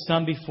done this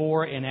some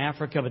before in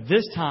Africa, but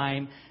this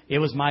time it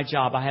was my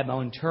job. I had my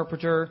own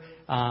interpreter.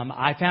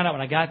 I found out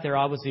when I got there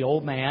I was the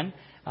old man.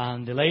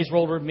 The ladies were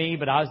older than me,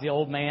 but I was the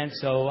old man,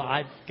 so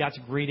I got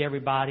to greet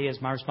everybody.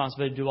 It's my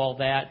responsibility to do all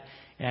that.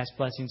 Ask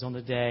blessings on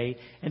the day.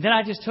 And then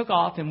I just took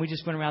off, and we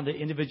just went around the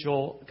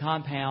individual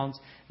compounds,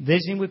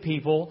 visiting with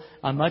people,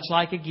 much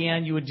like,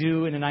 again, you would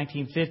do in the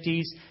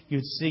 1950s.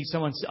 You'd see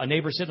a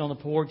neighbor sitting on the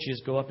porch, you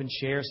just go up and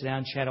share, sit down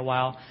and chat a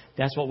while.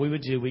 That's what we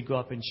would do. We'd go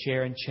up and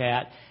share and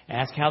chat,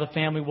 ask how the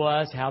family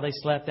was, how they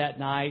slept that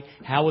night,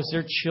 how was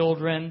their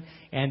children,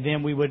 and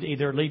then we would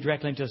either lead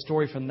directly into a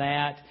story from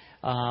that,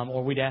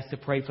 or we'd ask to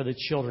pray for the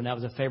children. That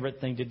was a favorite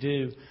thing to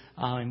do,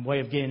 in way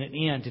of getting it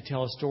in, to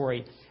tell a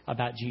story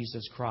about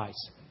Jesus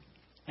Christ.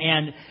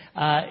 And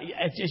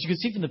as you can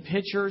see from the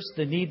pictures,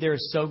 the need there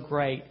is so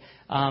great.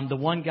 The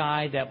one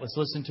guy that was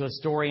listening to a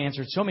story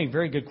answered so many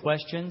very good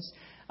questions,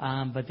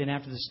 but then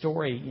after the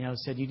story,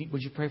 said,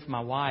 would you pray for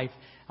my wife?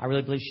 I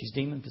really believe she's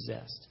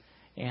demon-possessed.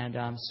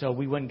 And so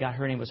we went and got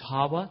her name was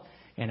Hawa.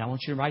 And I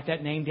want you to write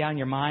that name down in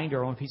your mind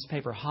or on a piece of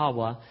paper,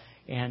 Hawa.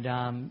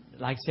 And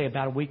like I say,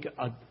 about a week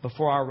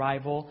before our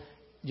arrival,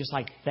 just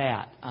like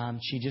that,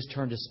 she just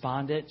turned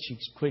despondent. She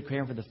quit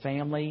caring for the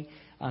family.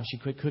 She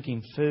quit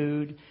cooking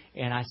food.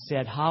 And I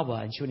said,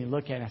 Hawa. And she wouldn't even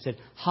look at me. I said,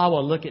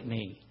 Hawa, look at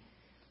me.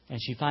 And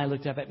she finally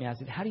looked up at me. I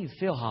said, how do you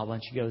feel, Hawa?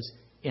 And she goes,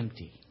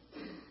 empty.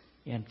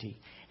 Empty.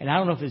 And I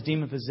don't know if it's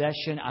demon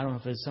possession. I don't know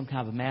if it's some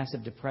kind of a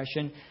massive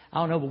depression. I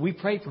don't know. But we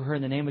prayed for her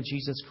in the name of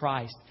Jesus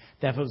Christ,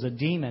 that if it was a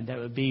demon, that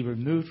would be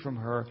removed from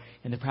her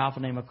in the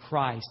powerful name of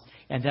Christ.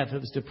 And that if it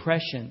was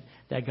depression,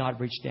 that God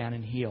reached down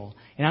and healed.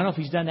 And I don't know if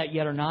He's done that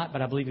yet or not,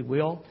 but I believe He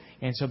will.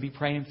 And so be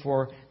praying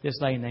for this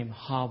lady named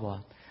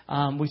Hawa.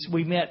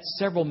 We met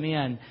several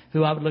men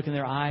who I would look in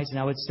their eyes and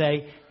I would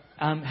say,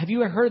 have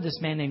you ever heard of this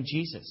man named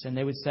Jesus? And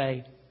they would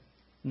say,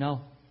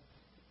 no.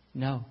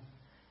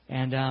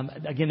 And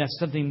again, that's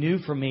something new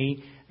for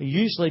me.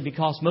 Usually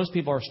because most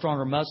people are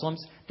stronger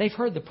Muslims, they've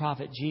heard the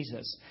prophet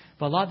Jesus.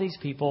 But a lot of these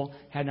people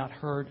had not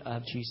heard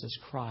of Jesus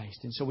Christ.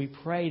 And so we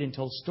prayed and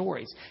told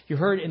stories. You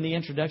heard in the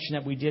introduction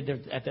that we did there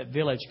at that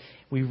village,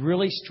 we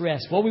really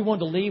stressed what we wanted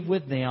to leave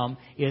with them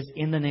is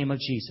in the name of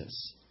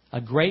Jesus. A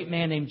great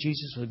man named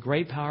Jesus with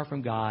great power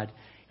from God.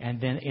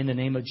 And then in the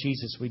name of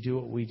Jesus, we do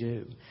what we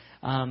do.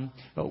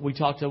 We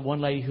talked to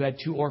one lady who had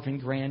 2 orphan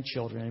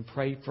grandchildren and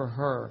prayed for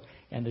her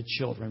and the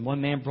children.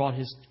 One man brought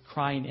his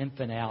crying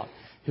infant out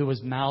who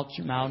was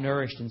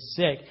malnourished and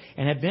sick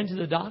and had been to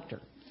the doctor.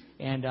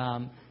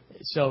 And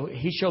so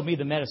he showed me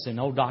the medicine.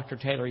 Old Dr.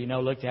 Taylor,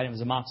 looked at him. It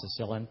was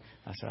amoxicillin.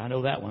 I said, I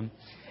know that one.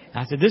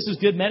 I said, this is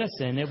good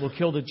medicine. It will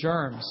kill the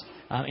germs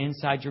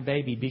inside your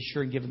baby. Be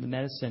sure and give him the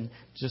medicine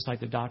just like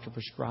the doctor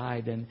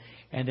prescribed. And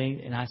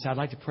I said, I'd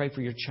like to pray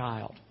for your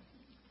child.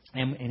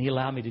 And he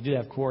allowed me to do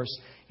that, of course.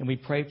 And we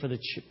prayed for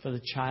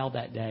the child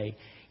that day.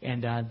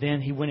 And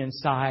then he went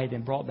inside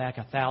and brought back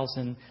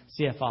 1,000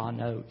 CFA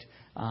note,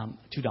 $2.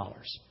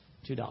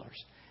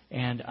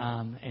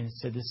 And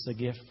said, this is a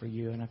gift for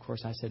you. And of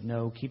course I said,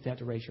 no, keep that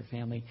to raise your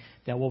family.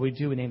 That what we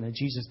do in the name of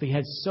Jesus. But he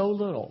had so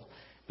little,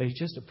 but he's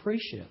just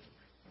appreciative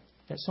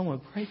that someone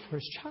would pray for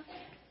his child.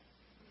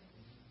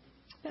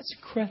 That's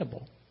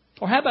incredible.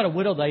 Or how about a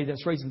widow lady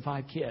that's raising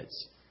 5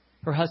 kids?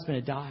 Her husband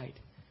had died.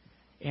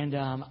 And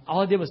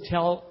all I did was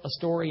tell a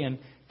story and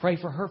pray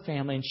for her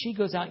family. And she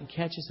goes out and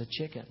catches a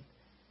chicken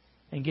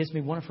and gives me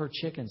one of her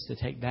chickens to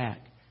take back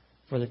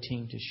for the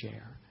team to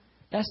share.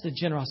 That's the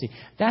generosity.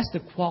 That's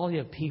the quality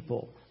of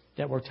people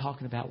that we're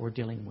talking about, we're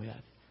dealing with.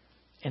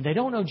 And they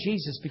don't know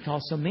Jesus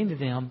because so many of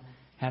them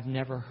have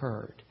never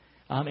heard.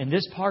 In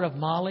this part of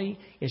Mali,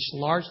 it's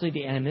largely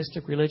the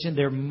animistic religion.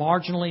 They're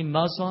marginally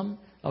Muslim.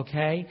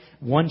 Okay?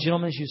 One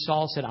gentleman, as you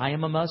saw, said, I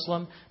am a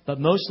Muslim. But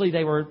mostly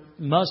they were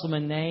Muslim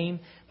in name.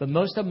 But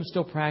most of them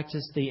still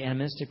practice the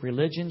animistic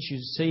religions. You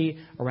see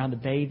around the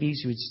babies,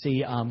 you would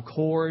see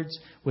cords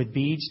with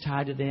beads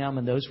tied to them.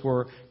 And those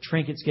were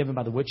trinkets given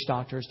by the witch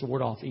doctors to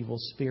ward off evil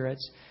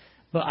spirits.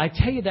 But I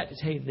tell you that to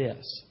tell you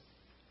this.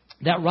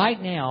 That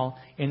right now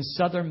in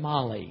southern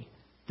Mali,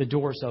 the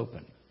door's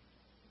open.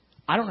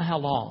 I don't know how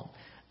long.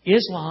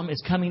 Islam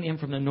is coming in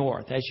from the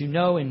north. As you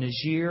know, in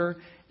Niger,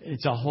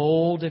 it's a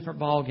whole different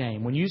ball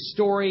game. When you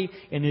story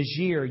in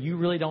Niger, you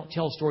really don't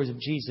tell stories of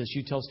Jesus.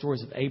 You tell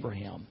stories of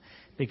Abraham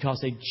because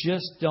they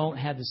just don't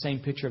have the same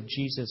picture of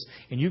Jesus.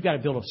 And you've got to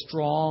build a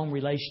strong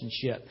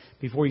relationship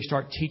before you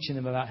start teaching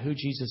them about who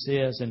Jesus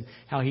is and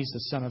how He's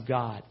the Son of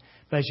God.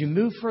 But as you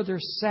move further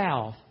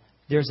south,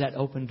 there's that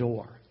open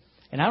door.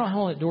 And I don't know how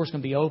long that door's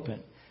going to be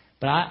open.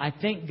 But I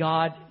think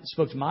God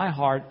spoke to my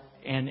heart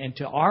and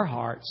to our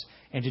hearts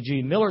and to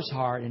Judy Miller's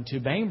heart and to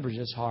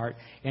Bainbridge's heart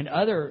and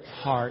other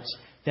hearts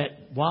that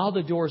while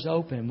the door's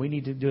open, we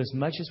need to do as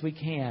much as we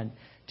can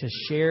to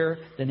share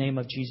the name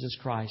of Jesus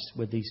Christ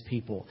with these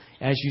people.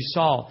 As you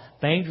saw,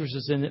 Bainbridge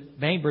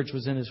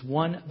was in this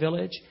one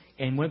village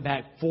and went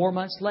back 4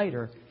 months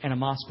later and a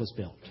mosque was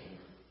built.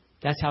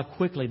 That's how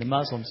quickly the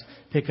Muslims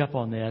pick up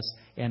on this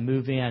and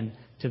move in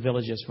to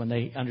villages when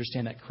they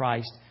understand that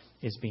Christ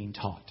is being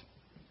taught.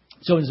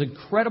 So it's an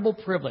incredible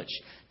privilege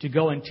to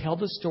go and tell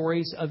the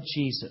stories of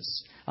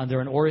Jesus. They're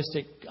an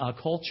Oristic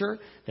culture.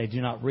 They do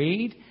not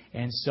read.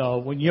 And so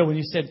when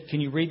you said, can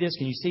you read this?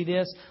 Can you see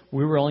this?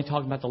 We were only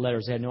talking about the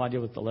letters. They had no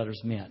idea what the letters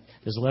meant.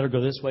 Does the letter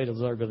go this way? Does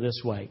the letter go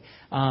this way?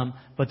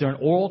 But they're an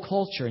oral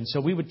culture. And so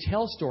we would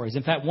tell stories.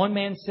 In fact, one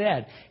man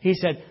said,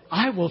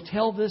 I will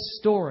tell this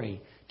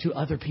story to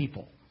other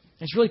people.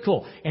 It's really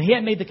cool. And he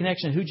hadn't made the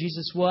connection of who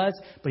Jesus was,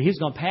 but he was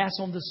going to pass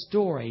on the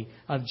story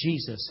of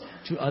Jesus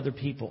to other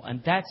people.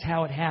 And that's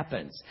how it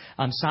happens.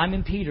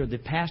 Simon Peter, the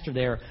pastor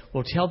there,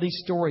 will tell these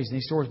stories, and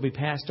these stories will be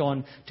passed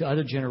on to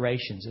other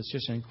generations. It's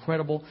just an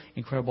incredible,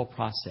 incredible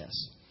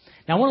process.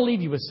 Now, I want to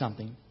leave you with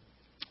something.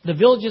 The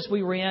villages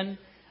we were in,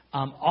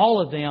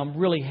 all of them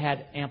really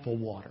had ample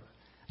water.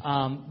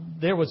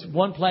 There was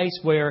one place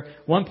where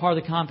one part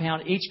of the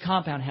compound, each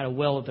compound had a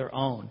well of their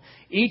own.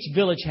 Each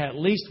village had at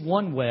least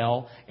one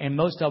well, and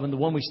most of them, the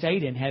one we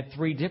stayed in, had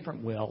 3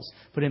 different wells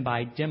put in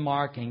by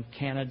Denmark and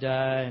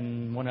Canada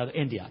and one other,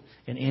 India.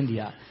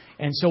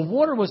 And so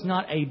water was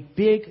not a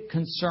big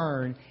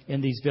concern in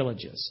these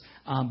villages,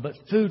 but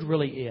food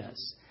really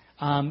is.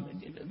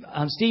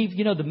 Steve,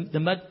 you know the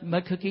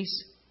mud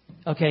cookies?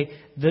 Okay,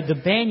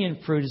 the banyan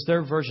fruit is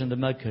their version of the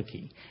mud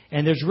cookie.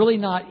 And there's really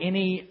not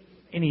any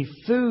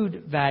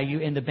food value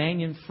in the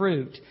banyan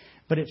fruit,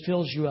 but it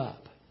fills you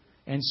up.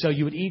 And so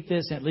you would eat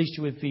this, and at least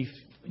you would be,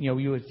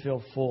 you would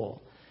feel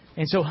full.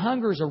 And so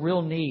hunger is a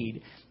real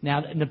need.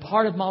 Now, in the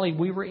part of Mali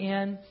we were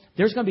in,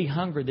 there's going to be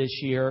hunger this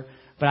year,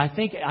 but I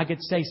think I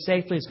could say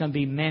safely it's going to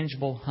be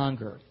manageable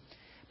hunger.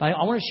 But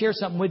I want to share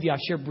something with you. I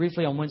shared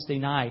briefly on Wednesday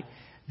night.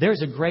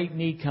 There's a great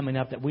need coming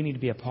up that we need to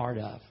be a part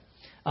of.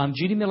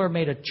 Judy Miller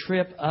made a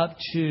trip up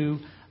to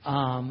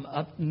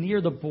up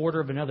near the border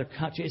of another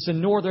country. It's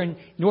in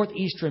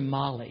northeastern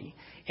Mali.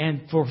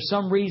 And for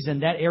some reason,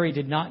 that area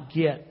did not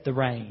get the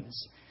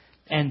rains.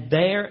 And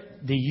there,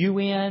 the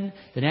UN,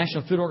 the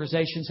National Food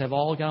Organizations have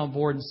all got on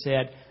board and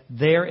said,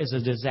 there is a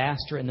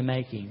disaster in the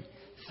making.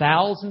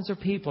 Thousands of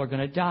people are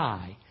going to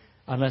die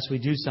unless we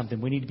do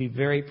something. We need to be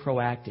very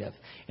proactive.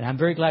 And I'm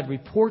very glad to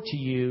report to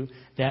you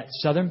that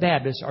Southern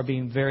Baptists are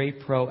being very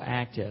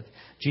proactive.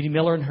 Judy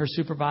Miller and her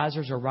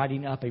supervisors are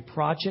writing up a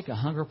project, a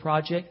hunger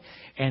project,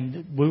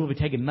 and we will be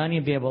taking money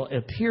and be able, it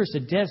appears, to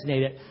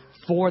designate it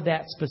for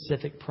that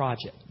specific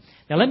project.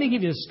 Now, let me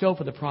give you the scope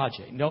of the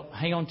project. Don't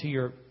hang on to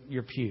your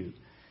pew.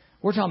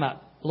 We're talking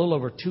about a little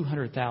over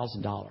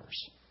 $200,000.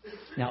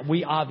 Now,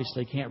 we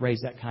obviously can't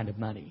raise that kind of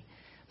money.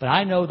 But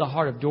I know the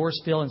heart of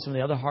Dorsville and some of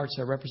the other hearts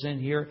that are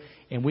represented here,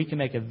 and we can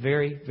make a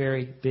very,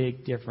 very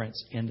big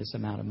difference in this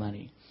amount of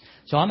money.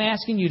 So I'm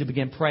asking you to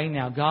begin praying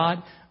now.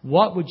 God,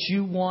 what would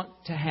you want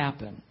to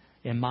happen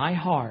in my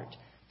heart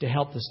to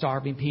help the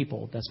starving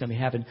people that's going to be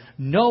happening,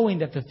 knowing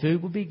that the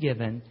food will be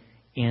given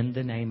in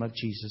the name of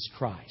Jesus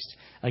Christ?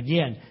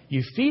 Again,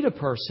 you feed a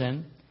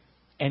person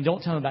and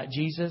don't tell them about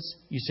Jesus,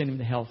 you send him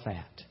to hell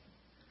fat.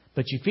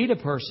 But you feed a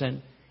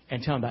person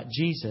and tell him about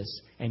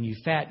Jesus and you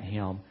fatten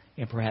him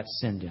and perhaps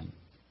send him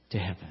to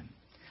heaven.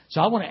 So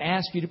I want to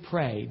ask you to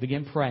pray,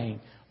 begin praying.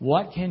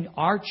 What can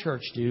our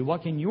church do?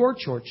 What can your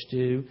church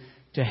do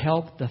to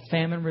help the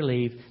famine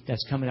relief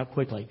that's coming up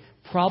quickly?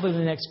 Probably in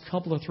the next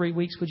couple of 3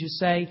 weeks, would you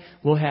say?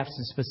 We'll have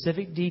some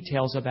specific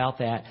details about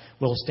that.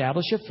 We'll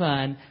establish a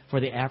fund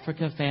for the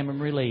Africa famine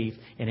relief,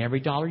 and every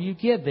dollar you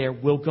give there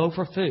will go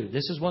for food.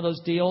 This is one of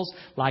those deals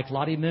like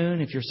Lottie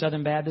Moon. If you're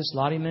Southern Baptist,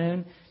 Lottie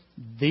Moon,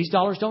 these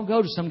dollars don't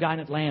go to some guy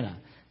in Atlanta.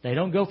 They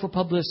don't go for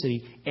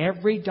publicity.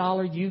 Every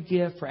dollar you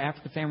give for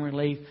Africa Famine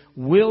Relief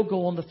will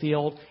go on the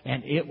field,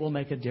 and it will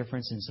make a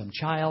difference in some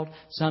child,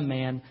 some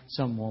man,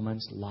 some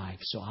woman's life.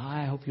 So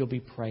I hope you'll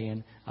be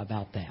praying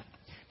about that.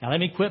 Now,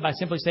 let me quit by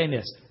simply saying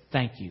this.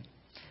 Thank you.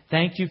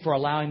 Thank you for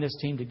allowing this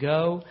team to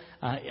go.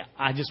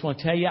 I just want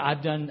to tell you,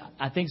 I've done,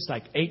 I think it's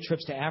like 8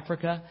 trips to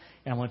Africa,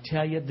 and I want to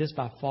tell you this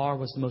by far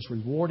was the most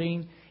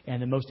rewarding and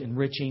the most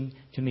enriching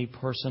to me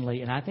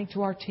personally, and I think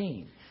to our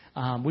team.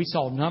 We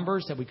saw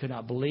numbers that we could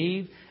not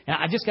believe. And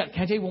can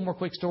I tell you one more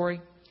quick story?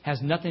 Has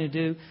nothing to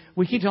do.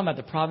 We keep talking about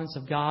the providence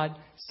of God.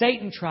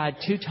 Satan tried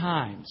 2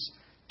 times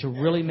to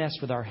really mess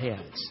with our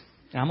heads.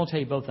 And I'm going to tell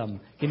you both of them.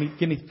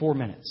 Give me 4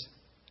 minutes.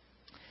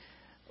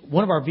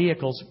 One of our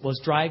vehicles was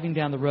driving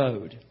down the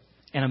road,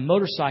 and a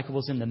motorcycle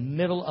was in the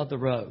middle of the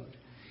road.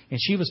 And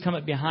she was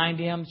coming behind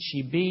him.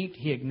 She beeped.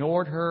 He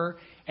ignored her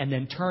and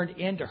then turned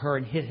into her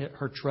and hit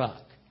her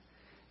truck.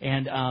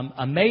 And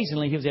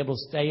amazingly, he was able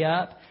to stay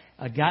up.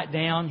 Got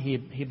down.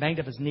 He banged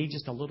up his knee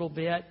just a little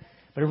bit.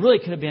 But it really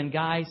could have been,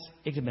 guys,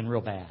 it could have been real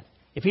bad.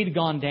 If he'd have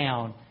gone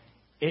down,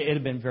 it would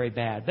have been very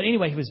bad. But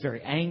anyway, he was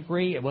very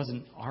angry. It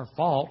wasn't our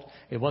fault.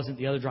 It wasn't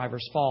the other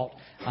driver's fault.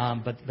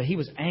 But he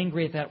was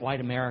angry at that white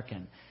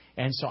American.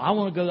 And so I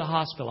want to go to the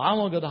hospital. I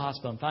want to go to the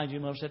hospital. And finally,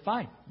 Jim Miller said,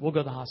 fine, we'll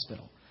go to the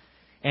hospital.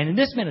 And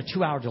this meant a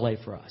 2-hour delay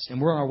for us.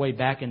 And we're on our way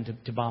back into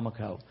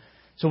Bamako.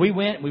 So we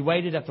went, we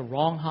waited at the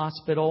wrong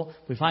hospital.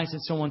 We finally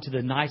sent someone to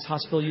the nice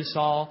hospital you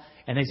saw.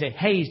 And they say,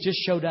 hey, he's just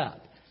showed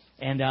up.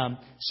 And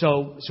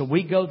so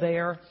we go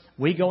there.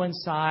 We go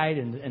inside.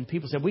 And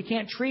people said, we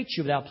can't treat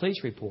you without a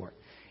police report.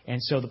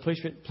 And so the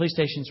police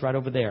station's right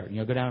over there.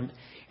 Go down.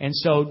 And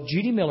so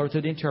Judy Miller,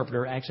 through the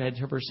interpreter, actually had the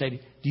interpreter say,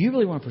 do you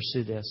really want to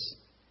pursue this?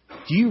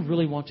 Do you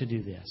really want to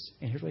do this?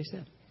 And here's what he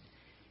said.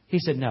 He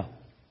said, no.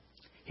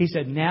 He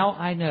said, now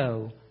I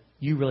know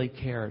you really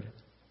cared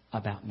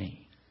about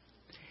me.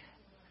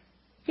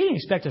 He didn't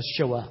expect us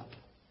to show up.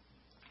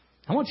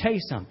 I want to tell you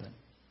something.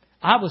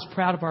 I was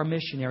proud of our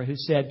missionary who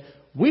said,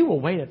 we will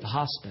wait at the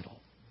hospital.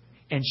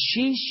 And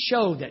she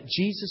showed that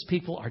Jesus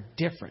people are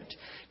different.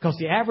 Because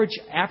the average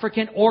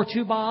African or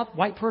Bob,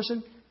 white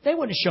person, they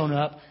wouldn't have shown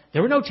up.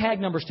 There were no tag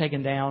numbers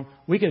taken down.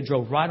 We could have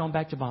drove right on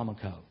back to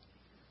Bamako.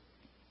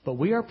 But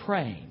we are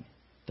praying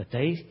that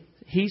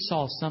he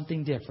saw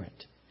something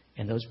different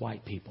in those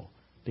white people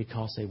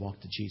because they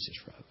walked the Jesus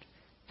road.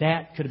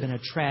 That could have been a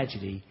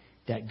tragedy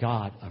that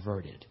God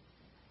averted.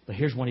 But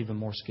here's one even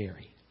more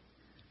scary.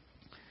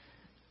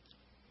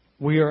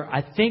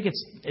 I think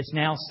it's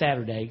now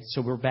Saturday,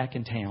 so we're back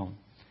in town.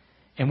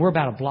 And we're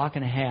about a block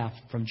and a half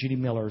from Judy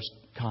Miller's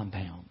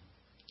compound.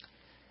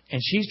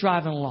 And she's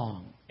driving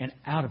along, and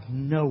out of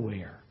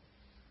nowhere,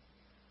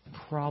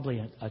 probably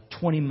a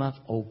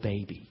 20-month-old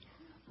baby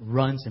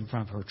runs in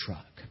front of her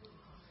truck.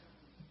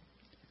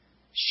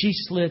 She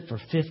slid for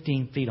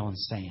 15 feet on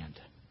sand.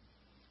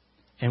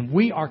 And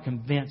we are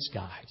convinced,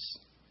 guys,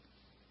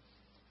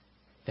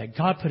 that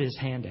God put His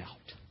hand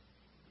out.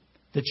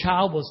 The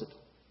child was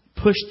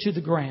pushed to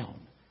the ground,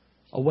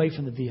 away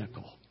from the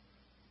vehicle,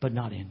 but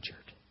not injured.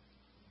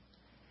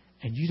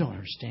 And you don't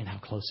understand how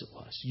close it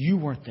was. You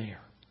weren't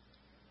there.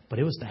 But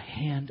it was the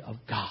hand of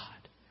God.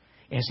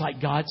 And it's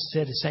like God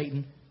said to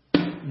Satan,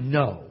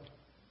 no,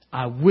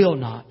 I will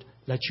not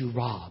let you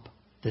rob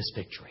this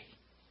victory.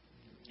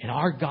 And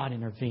our God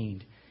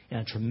intervened in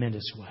a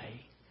tremendous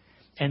way.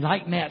 And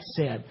like Matt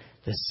said,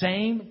 the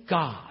same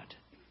God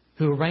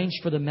who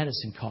arranged for the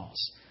medicine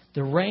costs,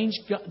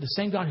 the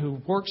same God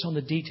who works on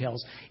the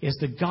details, is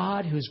the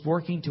God who's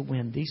working to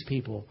win these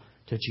people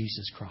to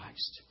Jesus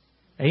Christ.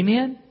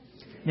 Amen?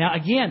 Now,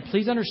 again,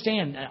 please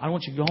understand, I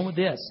want you to go home with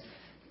this.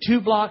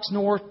 2 blocks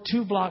north,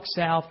 2 blocks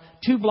south,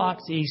 2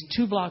 blocks east,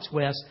 2 blocks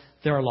west,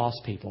 there are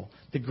lost people.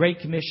 The Great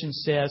Commission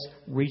says,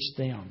 reach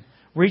them.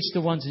 Reach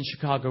the ones in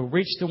Chicago.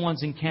 Reach the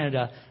ones in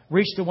Canada.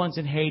 Reach the ones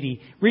in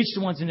Haiti. Reach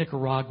the ones in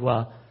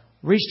Nicaragua.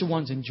 Reach the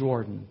ones in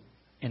Jordan.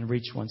 And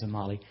reach the ones in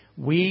Mali.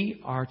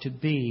 We are to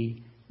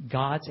be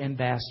God's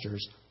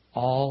ambassadors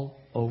all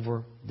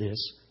over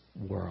this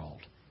world.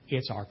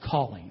 It's our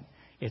calling.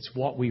 It's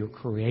what we were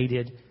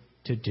created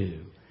to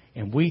do.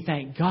 And we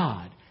thank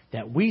God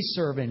that we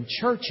serve in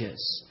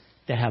churches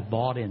that have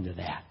bought into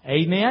that.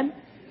 Amen?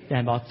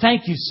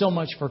 Thank you so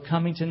much for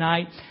coming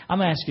tonight. I'm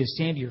going to ask you to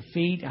stand to your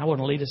feet. I want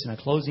to lead us in a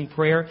closing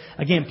prayer.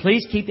 Again,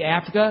 please keep the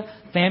Africa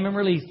Famine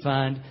Relief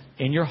Fund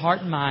in your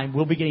heart and mind.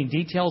 We'll be getting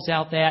details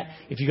out that.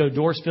 If you go to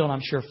Doorsville, I'm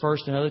sure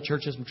First and other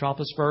churches,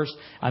 Metropolis First,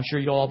 I'm sure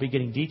you'll all be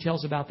getting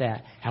details about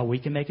that, how we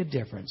can make a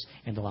difference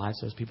in the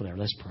lives of those people there.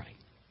 Let's pray.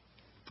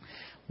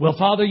 Well,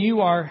 Father,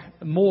 you are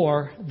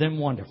more than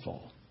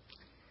wonderful.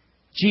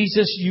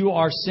 Jesus, you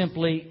are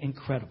simply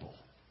incredible.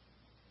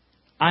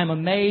 I'm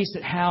amazed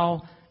at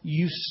how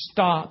you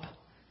stop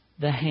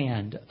the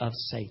hand of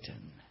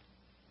Satan.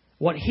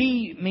 What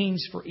he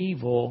means for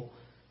evil,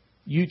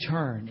 you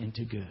turn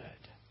into good.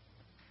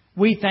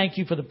 We thank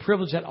you for the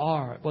privilege that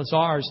was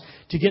ours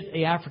to get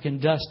the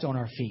African dust on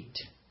our feet.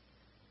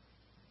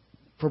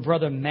 For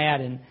Brother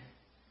Matt and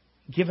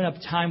giving up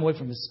time away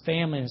from his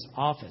family and his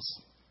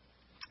office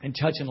and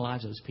touching the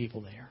lives of those people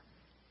there.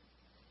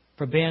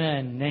 For Benna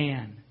and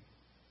Nan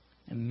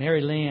and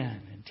Mary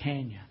Lynn and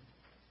Tanya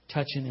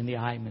touching in the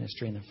eye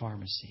ministry and the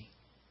pharmacy.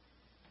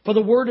 For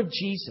the word of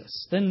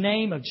Jesus, the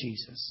name of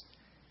Jesus,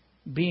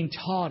 being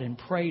taught and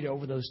prayed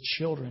over those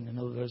children and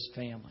over those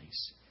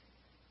families.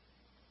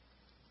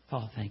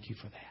 Father, thank you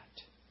for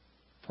that.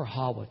 For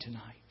Hawa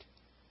tonight.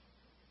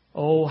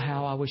 Oh,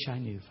 how I wish I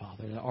knew,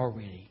 Father, that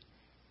already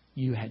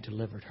you had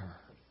delivered her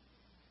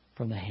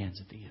from the hands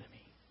of the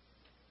enemy.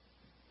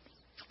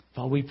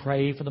 Father, we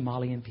pray for the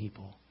Malian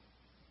people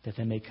that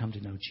they may come to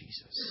know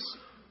Jesus.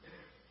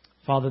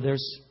 Father,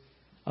 there's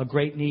a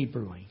great need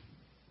brewing.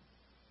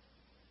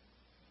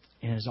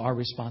 And it's our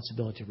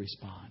responsibility to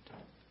respond.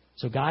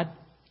 So God,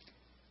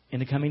 in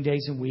the coming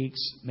days and weeks,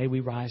 may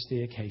we rise to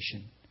the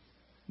occasion.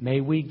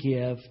 May we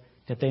give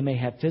that they may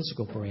have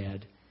physical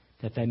bread,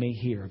 that they may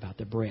hear about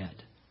the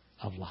bread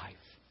of life.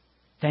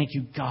 Thank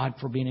you, God,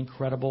 for being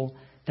incredible.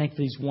 Thank you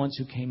for these ones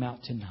who came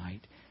out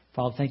tonight.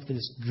 Father, thank you for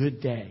this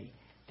good day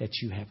that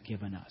you have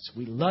given us.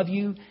 We love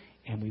you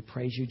and we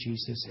praise you,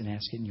 Jesus, and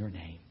ask it in your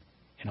name.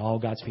 And all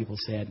God's people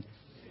said,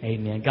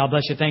 amen. God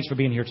bless you. Thanks for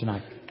being here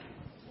tonight.